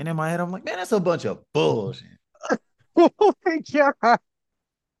 And in my head, I'm like, man, that's a bunch of bullshit. Oh my God.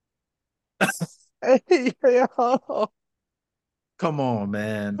 Hey, yo. Come on,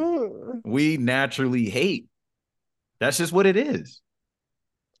 man. We naturally hate. That's just what it is.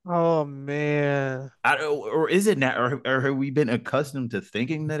 Oh man. Or is it or have we been accustomed to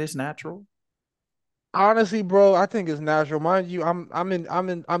thinking that it's natural? Honestly, bro, I think it's natural. Mind you,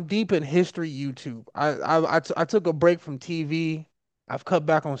 I'm deep in history YouTube. I took a break from TV. I've cut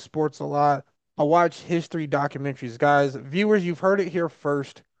back on sports a lot. I watch history documentaries. Guys, viewers, you've heard it here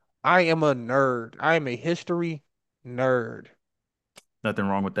first. I am a nerd. I am a history nerd. Nothing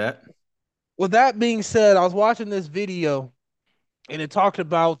wrong with that. With that being said, I was watching this video and it talked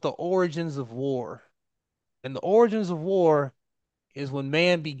about the origins of war. And the origins of war is when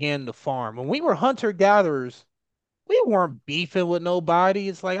man began to farm. When we were hunter-gatherers, we weren't beefing with nobody.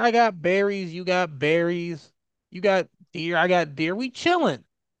 It's like I got berries, you got berries, you got deer, I got deer. We chilling.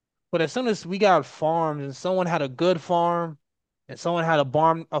 But as soon as we got farms and someone had a good farm and someone had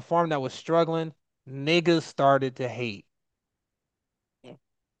a farm that was struggling, niggas started to hate.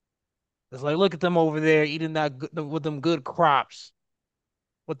 It's like look at them over there eating that good, with them good crops,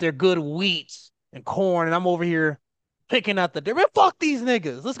 with their good wheats and corn, and I'm over here picking at the deer. Man, fuck these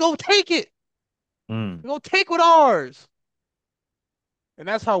niggas. Let's go take it. Mm, We go take with ours. And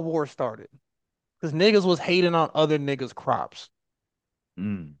that's how war started. Because niggas was hating on other niggas' crops.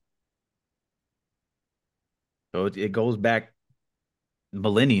 mm. So it goes back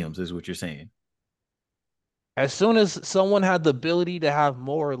millenniums, is what you're saying. As soon as someone had the ability to have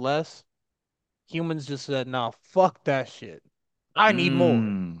more or less, humans just said, nah, fuck that shit. I need more.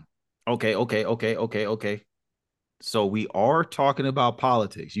 Mm. Okay. So we are talking about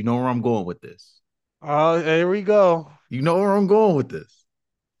politics. You know where I'm going with this. Oh, here we go. You know where I'm going with this.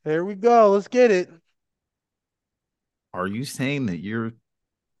 Here we go. Let's get it. Are you saying that you're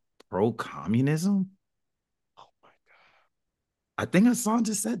pro communism? Oh my I think Hassan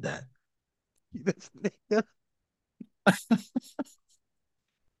just said that. God. This nigga.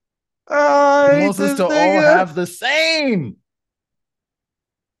 Oh, He I hate wants us this to all nigga. have the same.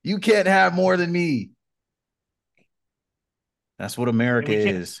 You can't have more than me. That's what And America we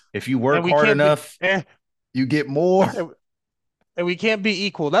can't is. If you and work we hard can't be enough, you get more. and, and we can't be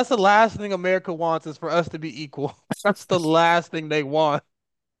equal. That's the last thing America wants is for us to be equal. That's the last thing they want.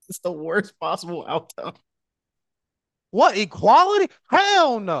 It's the worst possible outcome. What equality?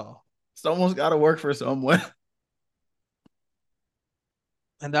 Hell no. Someone's got to work for someone.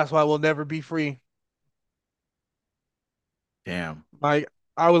 And that's why we'll never be free. Damn. Like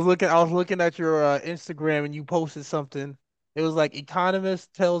I was looking at your Instagram and you posted something. It was like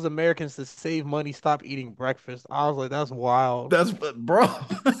economist tells Americans to save money, stop eating breakfast. I was like, that's wild. That's bro.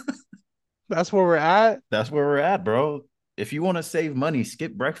 That's where we're at. That's where we're at, bro. If you want to save money,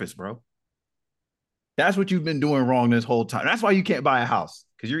 skip breakfast, bro. That's what you've been doing wrong this whole time. That's why you can't buy a house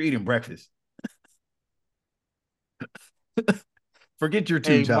because you're eating breakfast. Forget your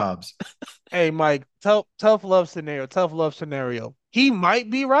two Hey, jobs. hey, Mike, tough love scenario, tough love scenario. He might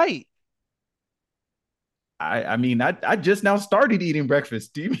be right. I mean, I just now started eating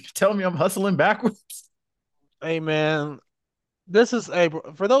breakfast. Do you mean to tell me I'm hustling backwards? Hey, man, this is a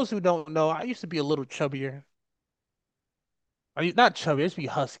for those who don't know, I used to be a little chubbier. Not chubby, I used to be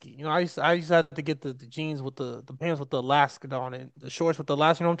husky. I used to have to get the jeans with the pants with the elastic on it, the shorts with the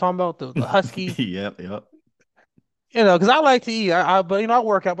elastic. You know what I'm talking about? The husky. Yep, yep. Because I like to eat. But I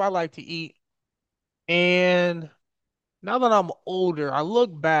work out, but I like to eat. And now that I'm older, I look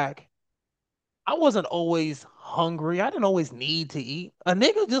back. I wasn't always hungry. I didn't always need to eat. A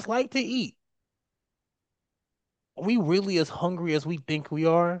nigga just like to eat. Are we really as hungry as we think we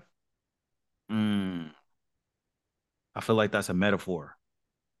are? Mm, I feel like that's a metaphor.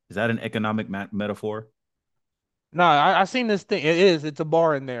 Is that an economic metaphor? No, I seen this thing. It is. It's a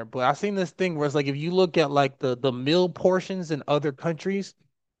bar in there, but I seen this thing where it's like if you look at like the meal portions in other countries,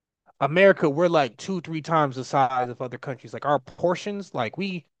 America, we're like two, three times the size of other countries. Like our portions, like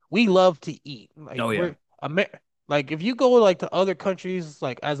we love to eat. Like Oh yeah, Amer like if you go like to other countries,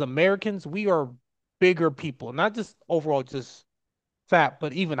 like as Americans, we are bigger people, not just overall just fat,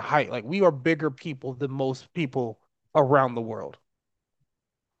 but even height. Like we are bigger people than most people around the world.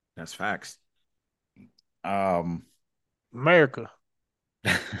 that's facts. Um, America.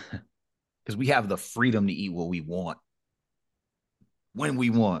 because we have the freedom to eat what we want, when we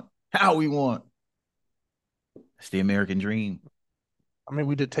want, how we want. It's the American dream. I mean,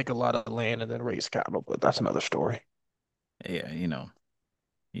 we did take a lot of land and then raise cattle, but that's another story. Yeah, yeah.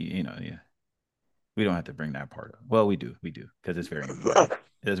 We don't have to bring that part up. Well, we do, because it's very important.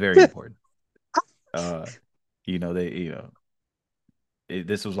 It's very important. Uh, they,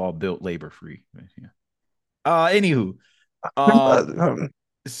 this was all built labor free. Yeah. Anywho, um,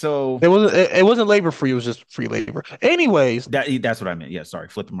 so It wasn't labor free, it was just free labor. Anyways, that's what I meant. Yeah, sorry,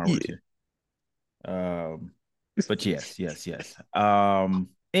 flipping my words yeah, here. Um, but yes, yes, yes.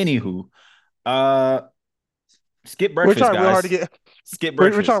 Anywho, uh, skip we're breakfast, trying real hard to guys. get Skip we're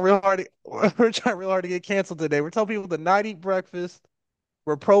breakfast. trying real hard to we're trying real hard to get canceled today. We're telling people to not eat breakfast.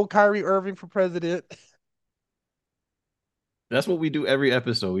 We're pro Kyrie Irving for president. That's what we do every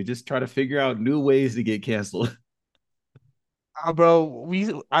episode. We just try to figure out new ways to get canceled. Bro,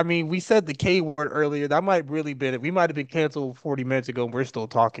 I mean, we said the K word earlier. That might really been it. We might have been canceled 40 minutes ago and we're still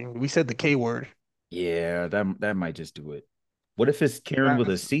talking. We said the K word. Yeah, that might just do it. What if it's Karen with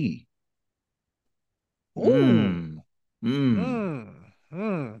a That's C? ooh. Mm. Mm. Mm.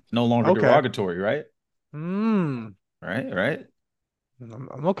 Mm. No longer Okay. derogatory, right? Mm. Right, right.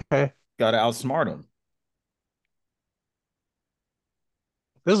 I'm okay. Got to outsmart them.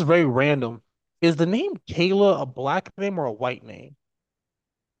 This is very random. Is the name Kayla a black name or a white name?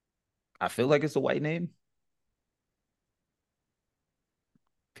 I feel like it's a white name.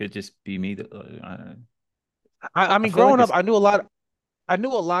 Could just be me. I I mean, feel like growing up, it's I knew a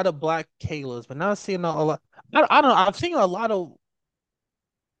lot of black Kaylas, but now seeing a lot. I don't know. I've seen a lot of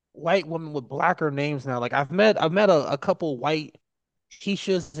white women with blacker names now. Like I've met a couple white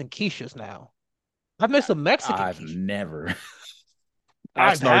Keishas and Keishas now. I've met some Mexican I've Keishas. never. I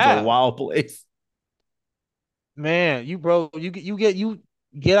Oxnard's a have. wild place. Man, you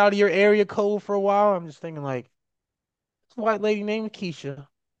get out of your area code for a while. I'm just thinking like this white lady named Keisha.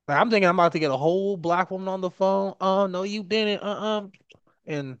 Like, I'm thinking I'm about to get a whole black woman on the phone. Oh no, you didn't.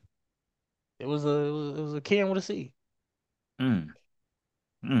 And it was a Karen with a C. Mm,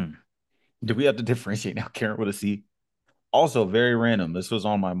 mm. Do we have to differentiate now? Karen with a C. Also, very random. This was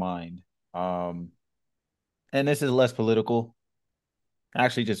on my mind. Um, and this is less political.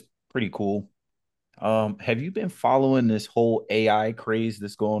 Actually, just pretty cool. Have you been following this whole AI craze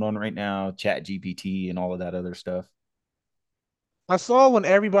that's going on right now, Chat GPT and all of that other stuff? I saw when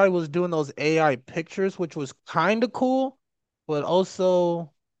everybody was doing those AI pictures, which was kind of cool, but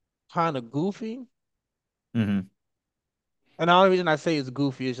also kind of goofy. Mm-hmm. And the only reason I say it's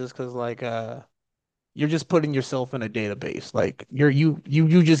goofy is just because like you're just putting yourself in a database. Like you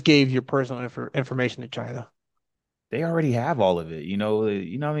just gave your personal information to China. They already have all of it. You know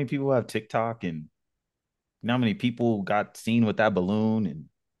how many people have TikTok, and you know how many people got seen with that balloon, and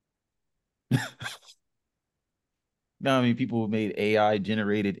you know how many people made AI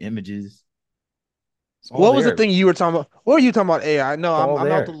generated images. It's all What was the there. thing you were talking about? What were you talking about AI? No, It's I'm all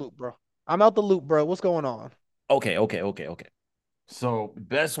I'm out the there. loop, bro. I'm out the loop, bro. What's going on? Okay. So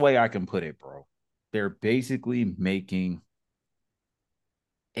best way I can put it, bro. They're basically making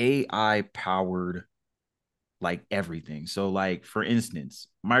AI powered like everything. So, like for instance,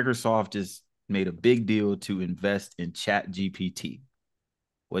 Microsoft just made a big deal to invest in Chat GPT.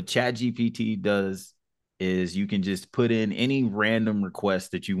 What Chat GPT does is you can just put in any random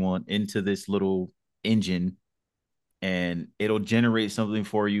request that you want into this little engine and it'll generate something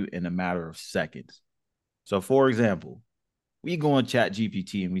for you in a matter of seconds. So, for example, we go on Chat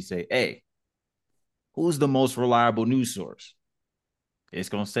GPT and we say, hey, who's the most reliable news source? It's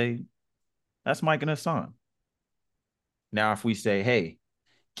going to say, that's Mike and Hassan. Now, if we say, hey,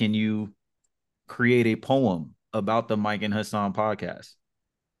 can you create a poem about the Mike and Hassan podcast?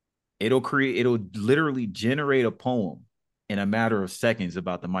 It'll literally generate a poem in a matter of seconds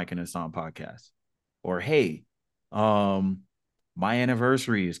about the Mike and Hassan podcast. Or, hey, um, my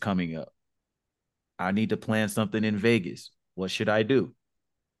anniversary is coming up. I need to plan something in Vegas. What should I do?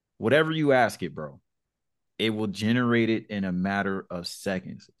 Whatever you ask it, bro, it will generate it in a matter of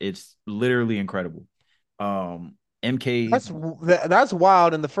seconds. It's literally incredible. MK, That's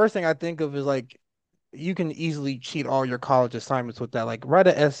wild. And the first thing I think of is like you can easily cheat all your college assignments with that. Like write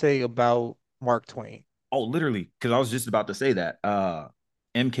an essay about Mark Twain. oh, literally, because I was just about to say that.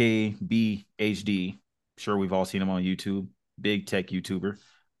 MKBHD, sure we've all seen him on YouTube, big tech YouTuber.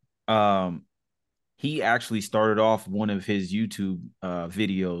 Um, he actually started off one of his YouTube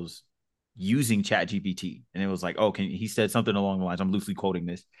videos using Chat GPT, and it was like, oh, he said something along the lines. I'm loosely quoting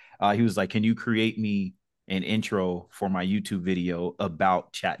this. He was like, "Can you create me an intro for my YouTube video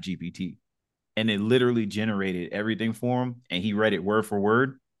about Chat GPT?" And it literally generated everything for him, and he read it word for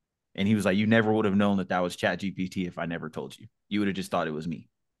word. And he was like, "You never would have known that that was Chat GPT if I never told you. You would have just thought it was me."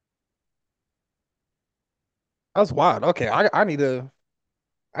 That's wild. Okay, I need to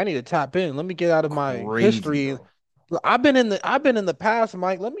tap in. Let me get out of my Crazy, history. bro. Look, I've been in the past,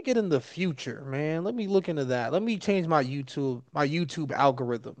 Mike. Let me get in the future, man. Let me look into that. Let me change my YouTube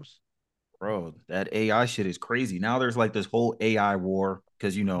algorithms. Bro, that AI shit is crazy. Now there's like this whole AI war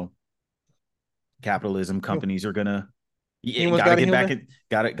because capitalism companies are gonna Humans gotta got a get back human. in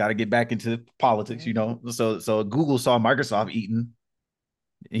gotta get back into politics, So Google saw Microsoft eating,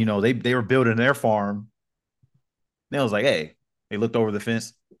 they were building their farm. They was like, hey, they looked over the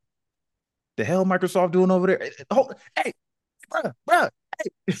fence. The hell Microsoft doing over there? Oh, hey, bruh.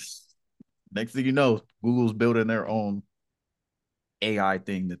 Hey. Next thing you know, Google's building their own AI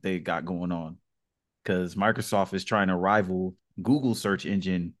thing that they got going on because Microsoft is trying to rival Google search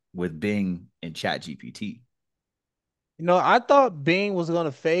engine with Bing and Chat GPT. I thought Bing was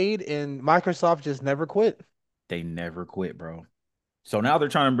gonna fade, and Microsoft just never quit. They never quit, bro. So now they're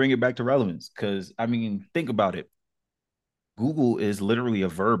trying to bring it back to relevance because, I mean, think about it. Google is literally a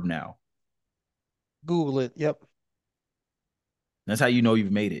verb now. Google it. Yep. That's how you know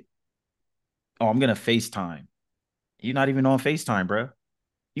you've made it. Oh, I'm gonna FaceTime. You're not even on FaceTime, bro.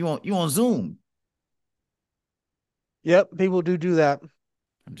 You on Zoom. Yep. People do that.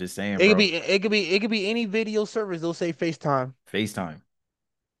 I'm just saying, bro. It could be any video service. They'll say FaceTime. FaceTime.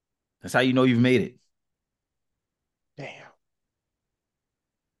 That's how you know you've made it. Damn.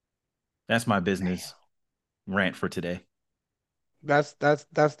 That's my Damn. business rant for today. That's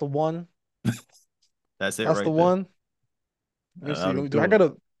the one. That's it That's the right there. one. Let me see. That'll Do I do it. got a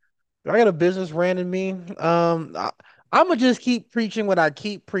do I got a business rant in me? I'm gonna just keep preaching what I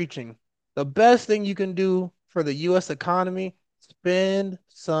keep preaching. The best thing you can do for the U.S. economy, spend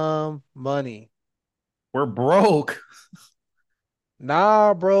some money. We're broke.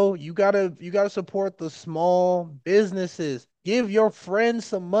 Nah, bro, you gotta support the small businesses. Give your friend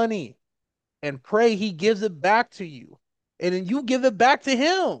some money and pray he gives it back to you. And then you give it back to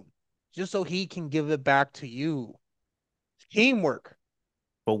him just so he can give it back to you. Teamwork.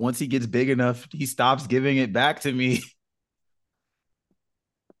 But once he gets big enough, he stops giving it back to me.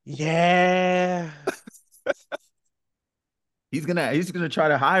 Yeah. He's gonna try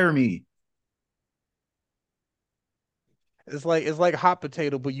to hire me. It's like hot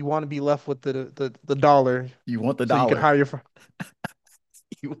potato, but you want to be left with the dollar You want the so you can dollar. hire your friend.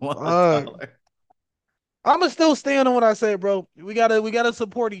 You want the Uh, dollar. I'ma still stand on what I say, bro. We gotta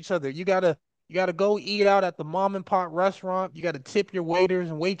support each other. You gotta go eat out at the mom and pop restaurant. You gotta tip your waiters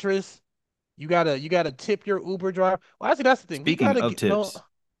and waitress. You gotta tip your Uber driver. Well, actually, that's the thing. We Speaking gotta of get no. tips,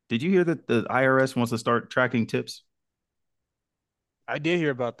 did you hear that the IRS wants to start tracking tips? I did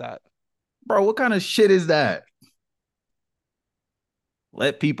hear about that. Bro, what kind of shit is that?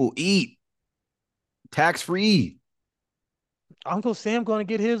 Let people eat tax free. Uncle Sam gonna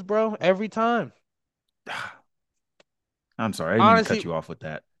get his, bro, every time. I'm sorry, I didn't mean to cut Honestly, you off with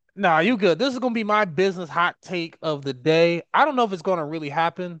that. nah, you good. This is gonna be my business hot take of the day. I don't know if it's gonna really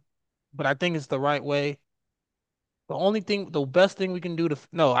happen, but I think it's the right way. The best thing we can do to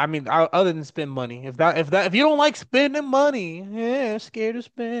no, I mean, other than spend money. If you don't like spending money, yeah, scared to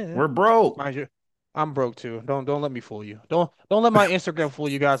We're spend. broke. Mind you, I'm broke too. Don't let me fool you. Don't let my Instagram fool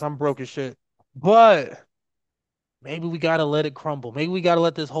you guys. I'm broke as shit. But maybe we gotta let it crumble. Maybe we gotta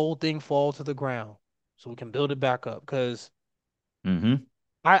let this whole thing fall to the ground so we can build it back up. Because Mm-hmm.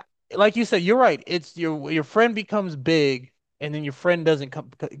 I, like you said, you're right. It's your friend becomes big, and then your friend doesn't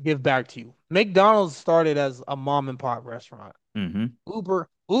give back to you. McDonald's started as a mom and pop restaurant. Mm-hmm.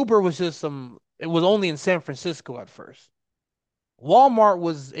 Uber was just some. It was only in San Francisco at first. Walmart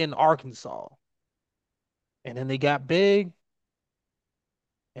was in Arkansas, and then they got big,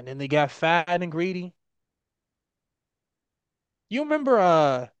 and then they got fat and greedy. You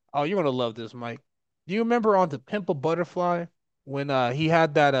remember? Oh, you're gonna love this, Mike. Do you remember on the Pimp a Butterfly when he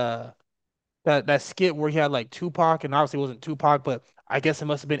had that skit where he had like Tupac, and obviously it wasn't Tupac, but I guess it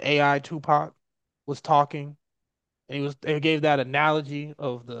must have been AI Tupac was talking, and they gave that analogy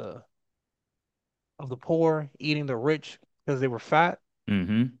of the poor eating the rich because they were fat.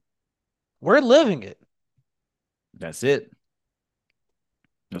 Mm-hmm. We're living it. That's it.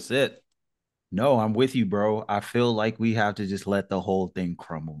 That's it. No, I'm with you, bro. I feel like we have to just let the whole thing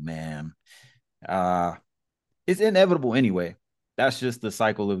crumble, man. Uh, it's inevitable anyway. That's just the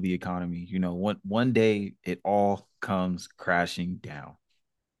cycle of the economy. One day it all comes crashing down.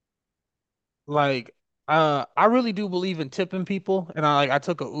 Like, I really do believe in tipping people, and I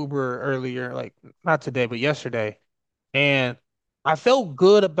took a Uber earlier, like not today, but yesterday, and I felt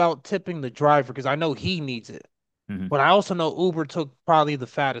good about tipping the driver because I know he needs it, Mm-hmm. but I also know Uber took probably the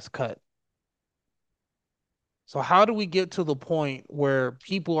fattest cut. So how do we get to the point where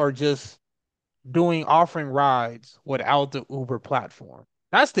people are just offering rides without the Uber platform?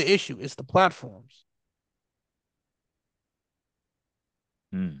 That's the issue. It's the platforms.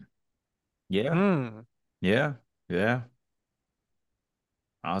 Mm. Yeah, Hmm. yeah, yeah.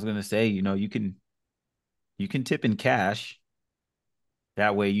 I was gonna say, you can tip in cash.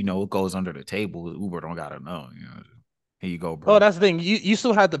 That way, it goes under the table. Uber don't gotta know. Here you go, Oh, bro. that's the thing. You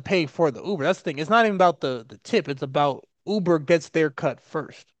still have to pay for the Uber. That's the thing. It's not even about the tip. It's about Uber gets their cut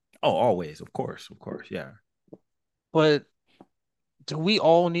first. Oh, always, of course, yeah. But do we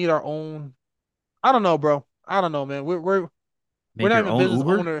all need our own? I don't know, bro. I don't know, man. We're Make not your even own business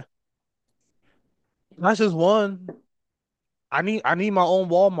Uber. owner. That's just one. I need my own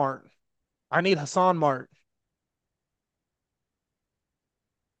Walmart. I need Hassan Mart.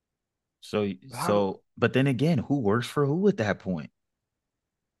 So, How do, but then again, who works for who at that point?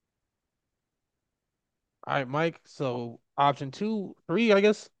 all right, Mike. So option two, three, I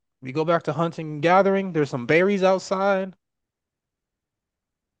guess. We go back to hunting and gathering. There's some berries outside.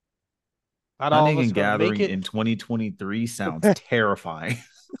 Not all of Hunting us and are gonna make gathering it. in 2023 sounds terrifying.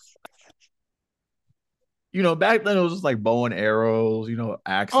 Back then it was just like bow and arrows, Oh no,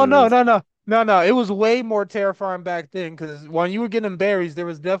 axes. no, no, no, no. It was way more terrifying back then because when you were getting berries, there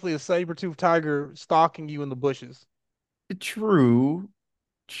was definitely a saber-toothed tiger stalking you in the bushes. True,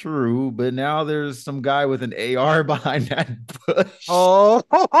 true. But now there's some guy with an AR behind that bush. Oh,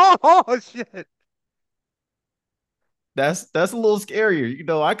 oh shit. That's a little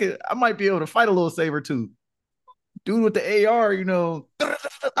scarier. I might be able to fight a little saber too. Dude with the AR,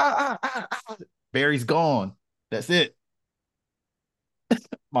 Barry's gone. That's it.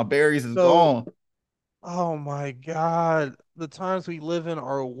 My berries is So, gone. oh my God, the times we live in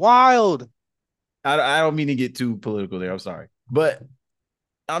are wild. I don't mean to get too political there. I'm sorry. But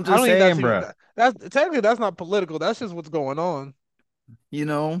I'm I just don't think that's saying, even bro. that's technically that's not political. That's just what's going on. You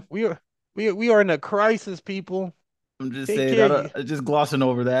know, We are we are in a crisis, people. I'm just Take saying, care of you. just glossing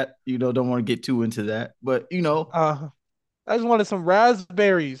over that. Don't want to get too into that. But I just wanted some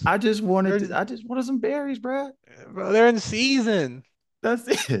raspberries. They're I just wanted some berries, bro. bro, they're in season. That's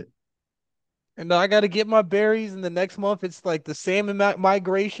it. And I got to get my berries in the next month. It's like the salmon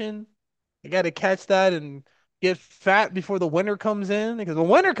migration. I got to catch that and get fat before the winter comes in. Because when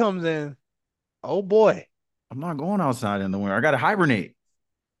winter comes in, oh boy, I'm not going outside in the winter. I gotta hibernate.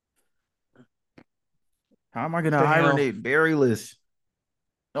 How am I gonna damn, hibernate berryless?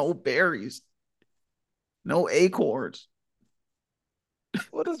 No berries, no acorns,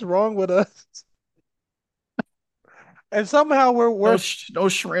 what is wrong with us? And somehow no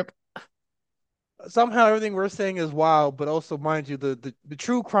shrimp. somehow everything we're saying is wild, but also mind you, the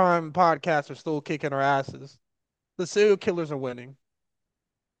true crime podcasts are still kicking our asses. The serial killers are winning.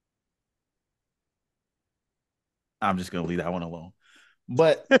 I'm just gonna leave that one alone.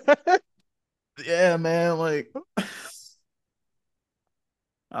 But yeah, man, like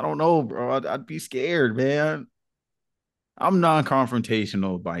I don't know, bro. I'd be scared, man. I'm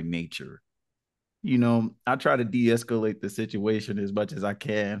non-confrontational by nature. I try to de-escalate the situation as much as I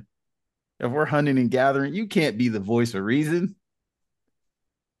can. If we're hunting and gathering, you can't be the voice of reason.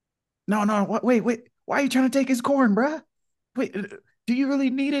 No, no, wait. Why are you trying to take his corn, bruh? Wait, do you really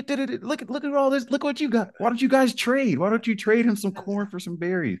need it? Look at all this. Look what you got. Why don't you guys trade? Why don't you trade him some corn for some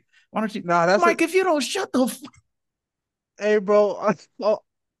berries? Why don't you, Nah, that's a Mike? If you don't shut the hey, bro.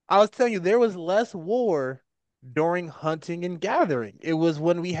 I was telling you there was less war during hunting and gathering. It was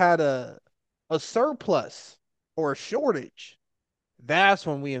when we had a surplus or a shortage. That's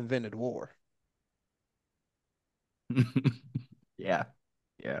when we invented war. yeah,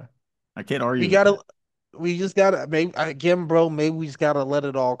 yeah. I can't argue We with gotta, that. we just gotta, maybe again, bro. Maybe we just gotta let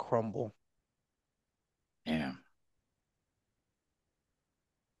it all crumble. Yeah.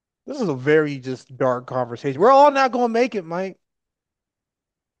 This is a very just dark conversation. We're all not gonna make it, Mike.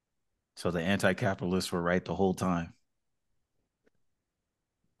 So the anti-capitalists were right the whole time.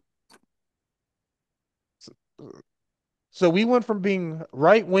 So we went from being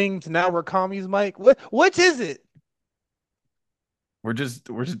right wing to now we're commies, Mike. Which is it? We're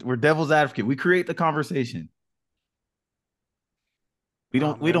devil's advocate. We create the conversation. We Oh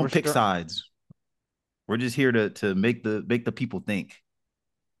don't we man, we're don't pick str sides. We're just here to make the people think.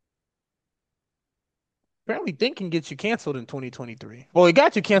 apparently thinking gets you canceled in 2023. Well, it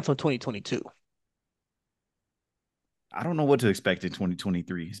got you canceled in 2022. I don't know what to expect in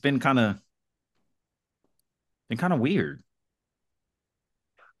 2023. It's been kind of weird.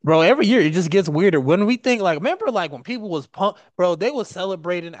 Bro, every year it just gets weirder. When we think like, remember like when people was pump, bro, they was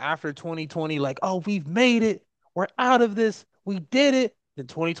celebrating after 2020, like, oh, we've made it. We're out of this. We did it. Then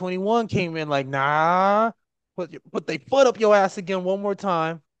 2021 came in like, nah, put they foot up your ass again one more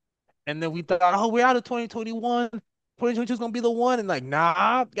time. And then we thought, oh, we're out of 2021. 2022 is gonna be the one. And like,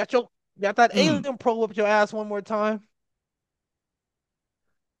 nah, got that Mm, alien probe up your ass one more time.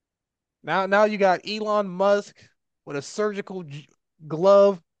 Now you got Elon Musk with a surgical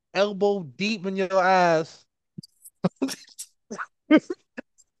glove, elbow deep in your ass.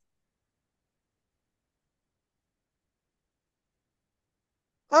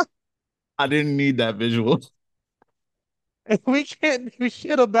 I didn't need that visual. And we can't do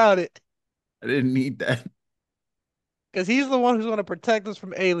shit about it I didn't need that. because he's the one who's going to protect us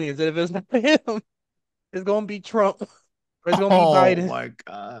from aliens. And if it's not him, it's going to be Trump or it's going to be Oh Biden. my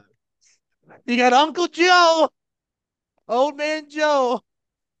god. You got Uncle Joe, old man Joe.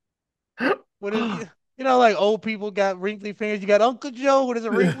 What is like old people got wrinkly fingers. You got Uncle Joe with his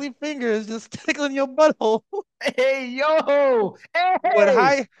wrinkly fingers just tickling your butthole Hey yo. with Hey.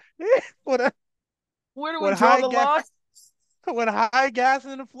 high, with Where do we with draw high the gas, line? with high gas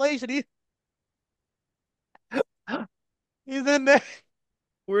and inflation. He's in there.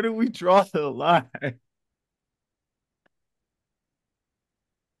 Where do we draw the line?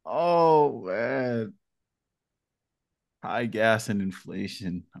 Oh man. High gas and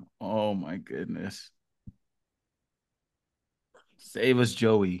inflation. Oh my goodness. Save us,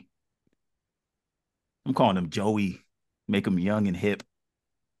 Joey. I'm calling him Joey. Make him young and hip.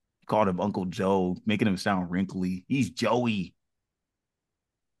 Called him Uncle Joe, making him sound wrinkly. He's Joey.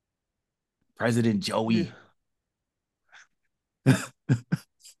 President Yeah. Joey.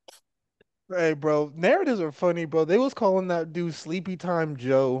 Hey, bro, narratives are funny, bro. They was calling that dude Sleepy Time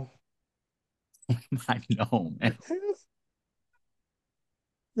Joe. I know, man.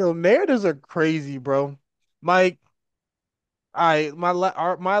 Yo, narratives are crazy, bro. Mike,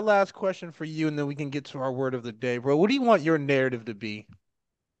 my last question for you, and then we can get to our word of the day, bro. What do you want your narrative to be?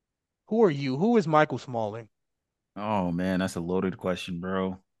 Who are you? Who is Michael Smalling? Oh man, that's a loaded question,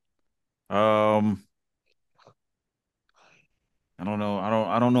 bro. Um, I don't know.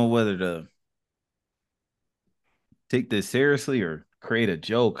 I don't know whether to take this seriously or create a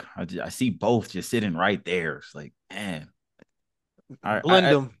joke. I see both just sitting right there. It's like, man, I I Blend I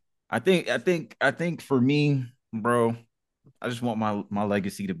them. I think for me, bro, I just want my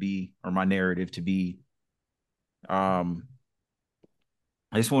legacy to be, or my narrative to be, um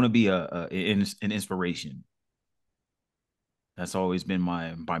I just want to be an inspiration. That's always been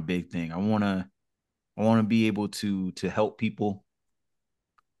my big thing. I want to be able to help people.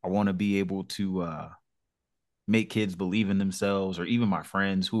 I want to be able to make kids believe in themselves, or even my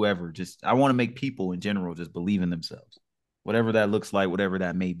friends, whoever. Just I want to make people in general just believe in themselves. Whatever that looks like, whatever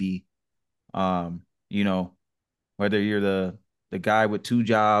that may be. Um, you know, whether you're the guy with two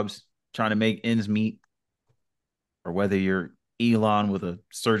jobs trying to make ends meet, or whether you're Elon with a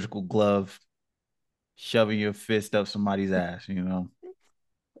surgical glove shoving your fist up somebody's ass.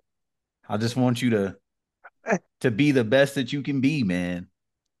 I just want you to be the best that you can be, man.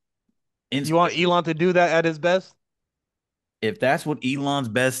 You want Elon to do that at his best? If that's what Elon's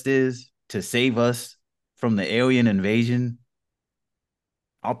best is, to save us from the alien invasion,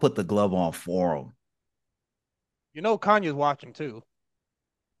 I'll put the glove on for him. You know Kanye's watching too.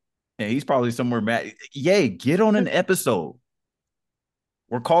 And he's probably somewhere mad. Yay, get on an episode.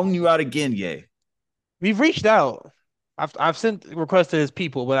 We're calling you out again, yay. We've reached out. I've sent requests to his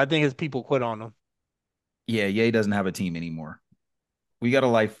people, but I think his people quit on him. Yeah, Yay doesn't have a team anymore. We got to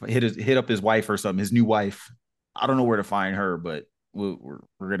like hit up his wife or something, his new wife. I don't know where to find her, but we're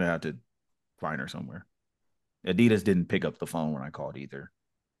gonna have to find her somewhere. Adidas didn't pick up the phone when I called either.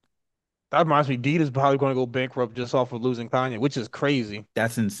 That reminds me, Adidas is probably going to go bankrupt just off of losing Kanye, which is crazy.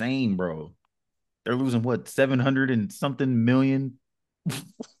 That's insane, bro. They're losing what 700 and something million.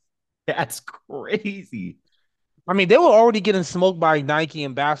 That's crazy. I mean, they were already getting smoked by Nike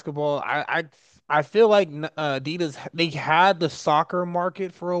in basketball. I feel like Adidas they had the soccer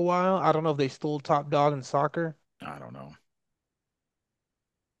market for a while. I don't know if they stole top dog in soccer. I don't know.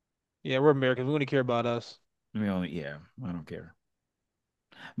 Yeah, we're Americans. We only care about us. I mean, yeah, I don't care.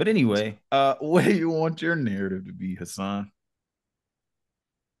 But anyway, what do you want your narrative to be, Hassan?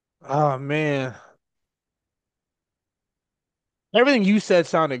 Oh man, everything you said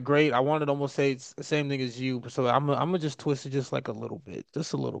sounded great. I wanted to almost say it's the same thing as you, so I'm gonna just twist it just like a little bit,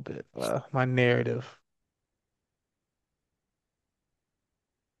 just a little bit. My narrative.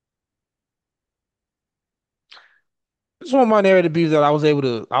 I just want my narrative to be that I was able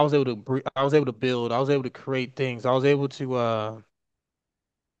to build, I was able to create things, I was able to,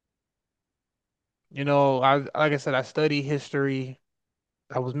 like I said, I study history.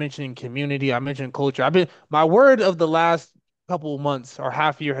 I was mentioning community. I mentioned culture. My word of the last couple of months or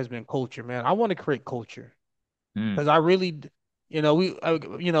half year has been culture, man. I want to create culture Hmm. because I really,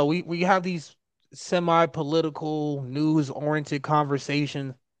 we have these semi-political, news-oriented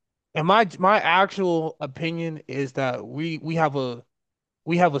conversations, and my actual opinion is that we have a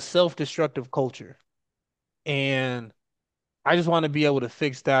self-destructive culture, and I just want to be able to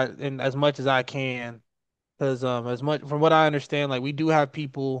fix that in as much as I can. Because as much from what I understand, like we do have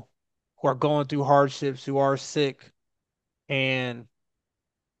people who are going through hardships, who are sick, and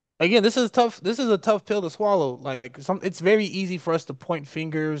again, this is a tough pill to swallow. It's very easy for us to point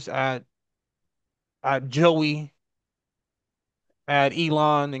fingers at Joey, at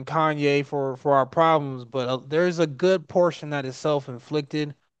Elon and Kanye for our problems, but there's a good portion that is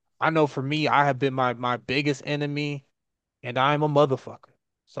self-inflicted. I know for me, I have been my biggest enemy, and I'm a motherfucker.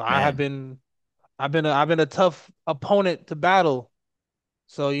 So Man, I've been a tough opponent to battle.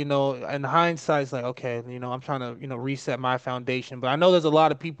 So, in hindsight, it's like, okay, I'm trying to, reset my foundation. But I know there's a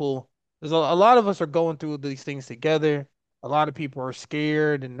lot of people, a lot of us are going through these things together. A lot of people are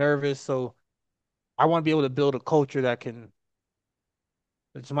scared and nervous. So I want to be able to build a culture that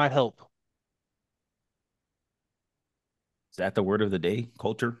might help. is that the word of the day?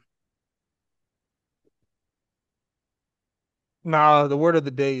 Culture? Nah, the word of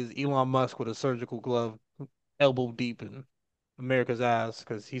the day is Elon Musk with a surgical glove, elbow deep in America's ass,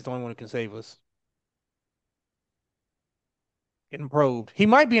 because he's the only one who can save us. Getting probed. He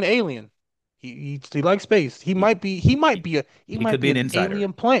might be an alien. He likes space. He, He he might could be be an an insider.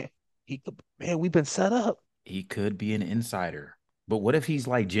 alien plant. Man, we've been set up. He could be an insider. But what if he's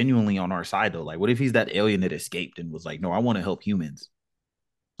like genuinely on our side though? Like, what if he's that alien that escaped and was like, "No, I want to help humans."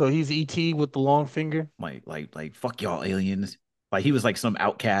 So he's ET with the long finger. Like, fuck y'all aliens. Like he was like some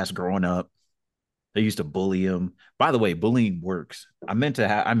outcast growing up. They used to bully him. By the way, bullying works. I meant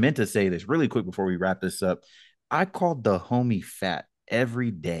to say this really quick before we wrap this up. I called the homie fat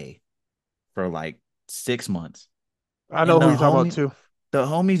every day for like 6 months. I know And who you're talking about too. the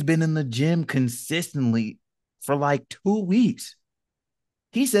homie's been in the gym consistently for like 2 weeks.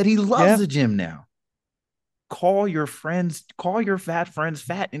 He said he loves Yeah. the gym now. Call your friends, call your fat friends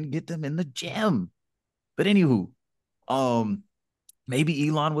fat and get them in the gym. But anywho, um, maybe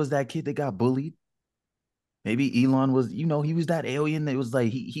Elon was that kid that got bullied. Maybe Elon was, he was that alien that was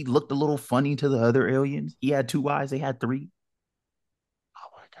like he looked a little funny to the other aliens. He had two eyes, they had three. Oh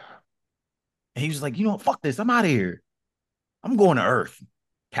my God. And he was like, fuck this. I'm out of here. I'm going to Earth.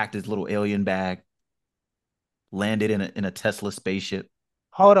 Packed his little alien bag, landed in a Tesla spaceship.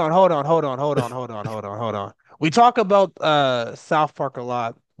 Hold on. We talk about South Park a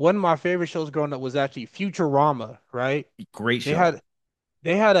lot. One of my favorite shows growing up was actually Futurama, right? Great They show. had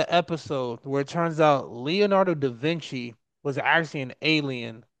they had an episode where it turns out Leonardo da Vinci was actually an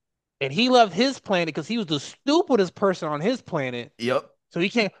alien, and he left his planet because he was the stupidest person on his planet. Yep. So he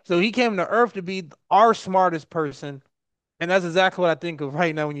came to Earth to be our smartest person. And that's exactly what I think of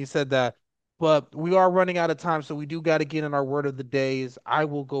right now when you said that. But we are running out of time, so we do got to get in our word of the days. I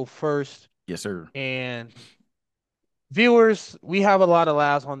will go first. Yes, sir. And Viewers, we have a lot of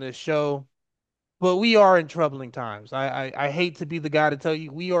laughs on this show, but we are in troubling times. I hate to be the guy to tell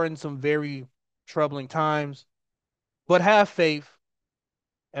you we are in some very troubling times, but have faith.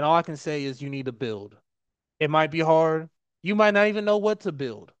 And all I can say is you need to build. It might be hard. You might not even know what to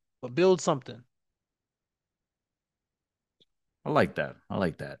build, but build something. I like that. I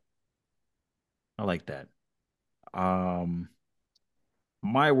like that. I like that. Um,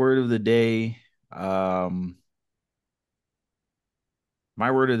 my word of the day. Um,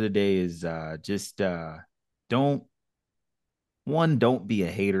 my word of the day is just don't don't be a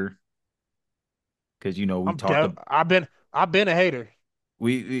hater because you know I've been a hater.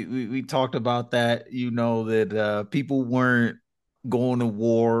 we talked about that. You know that people weren't going to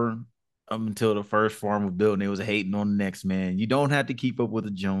war until the first farm was built, and they was hating on the next man. You don't have to keep up with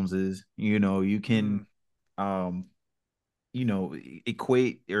the Joneses. You know you Hmm. can um you know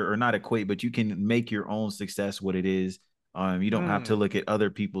equate or not equate, but you can make your own success what it is. You don't have to Hmm. look at other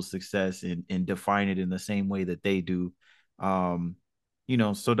people's success and define it in the same way that they do. Um, you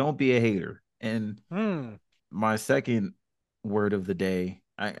know, so don't be a hater. And Hmm. my second word of the day,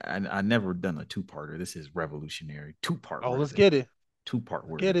 I never done a two-parter. This is revolutionary. Two-part Oh, word of let's the get it. two-part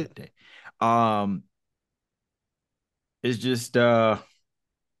Let's word get of the it. day. It's just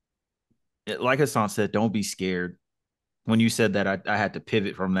like Hassan said, don't be scared. When you said that, I had to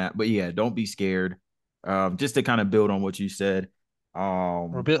pivot from that. But yeah, don't be scared. Just to kind of build on what you said.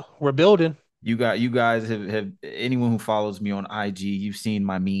 Um, We're building. you guys have anyone who follows me on IG, you've seen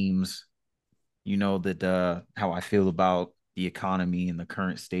my memes. You know that how I feel about the economy and the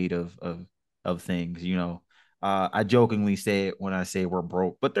current state of things. You know, I jokingly say it when I say we're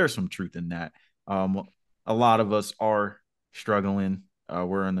broke, but there's some truth in that. Um, a lot of us are struggling.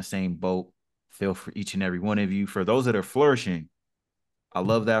 We're in the same boat. Feel for each and every one of you. For those that are flourishing, I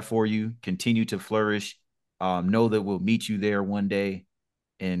love that for you. Continue to flourish. Know that we'll meet you there one day.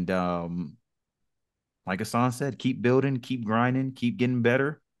 And like Hassan said, keep building, keep grinding, keep getting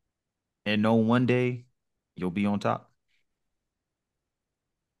better, and know one day you'll be on top.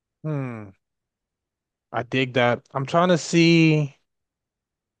 Hmm. I dig that. I'm trying to see.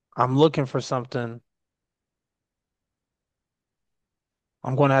 I'm looking for something.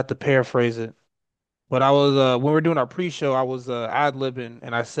 I'm going to have to paraphrase it. But I was when we were doing our pre-show, I was ad-libbing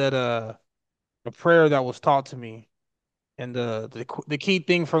and I said a prayer that was taught to me. And the key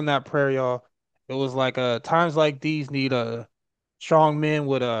thing from that prayer, y'all, it was like times like these need strong men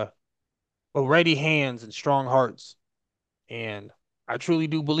with ready hands and strong hearts. And I truly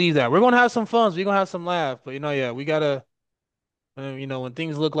do believe that. We're gonna have some fun, we're gonna have some laugh, but yeah, we gotta when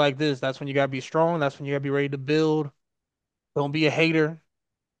things look like this, that's when you gotta be strong, that's when you gotta be ready to build. Don't be a hater.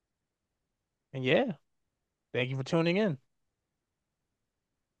 And yeah, thank you for tuning in.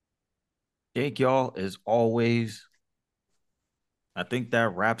 Thank y'all as always. I think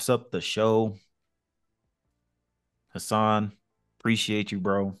that wraps up the show. Hassan, appreciate you,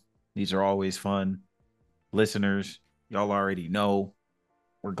 bro. These are always fun. Listeners, y'all already know.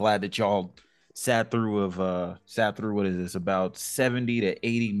 We're glad that y'all sat through what is this about 70 to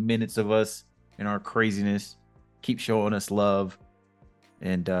 80 minutes of us and our craziness. Keep showing us love.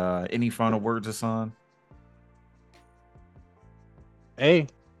 And any final words, Hassan? Hey,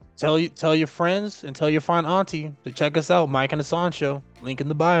 tell your friends and tell your fine auntie to check us out, Mike and Hassan Show. Link in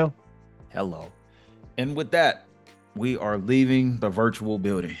the bio. Hello. And with that, we are leaving the virtual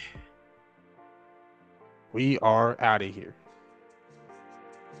building. We are out of here.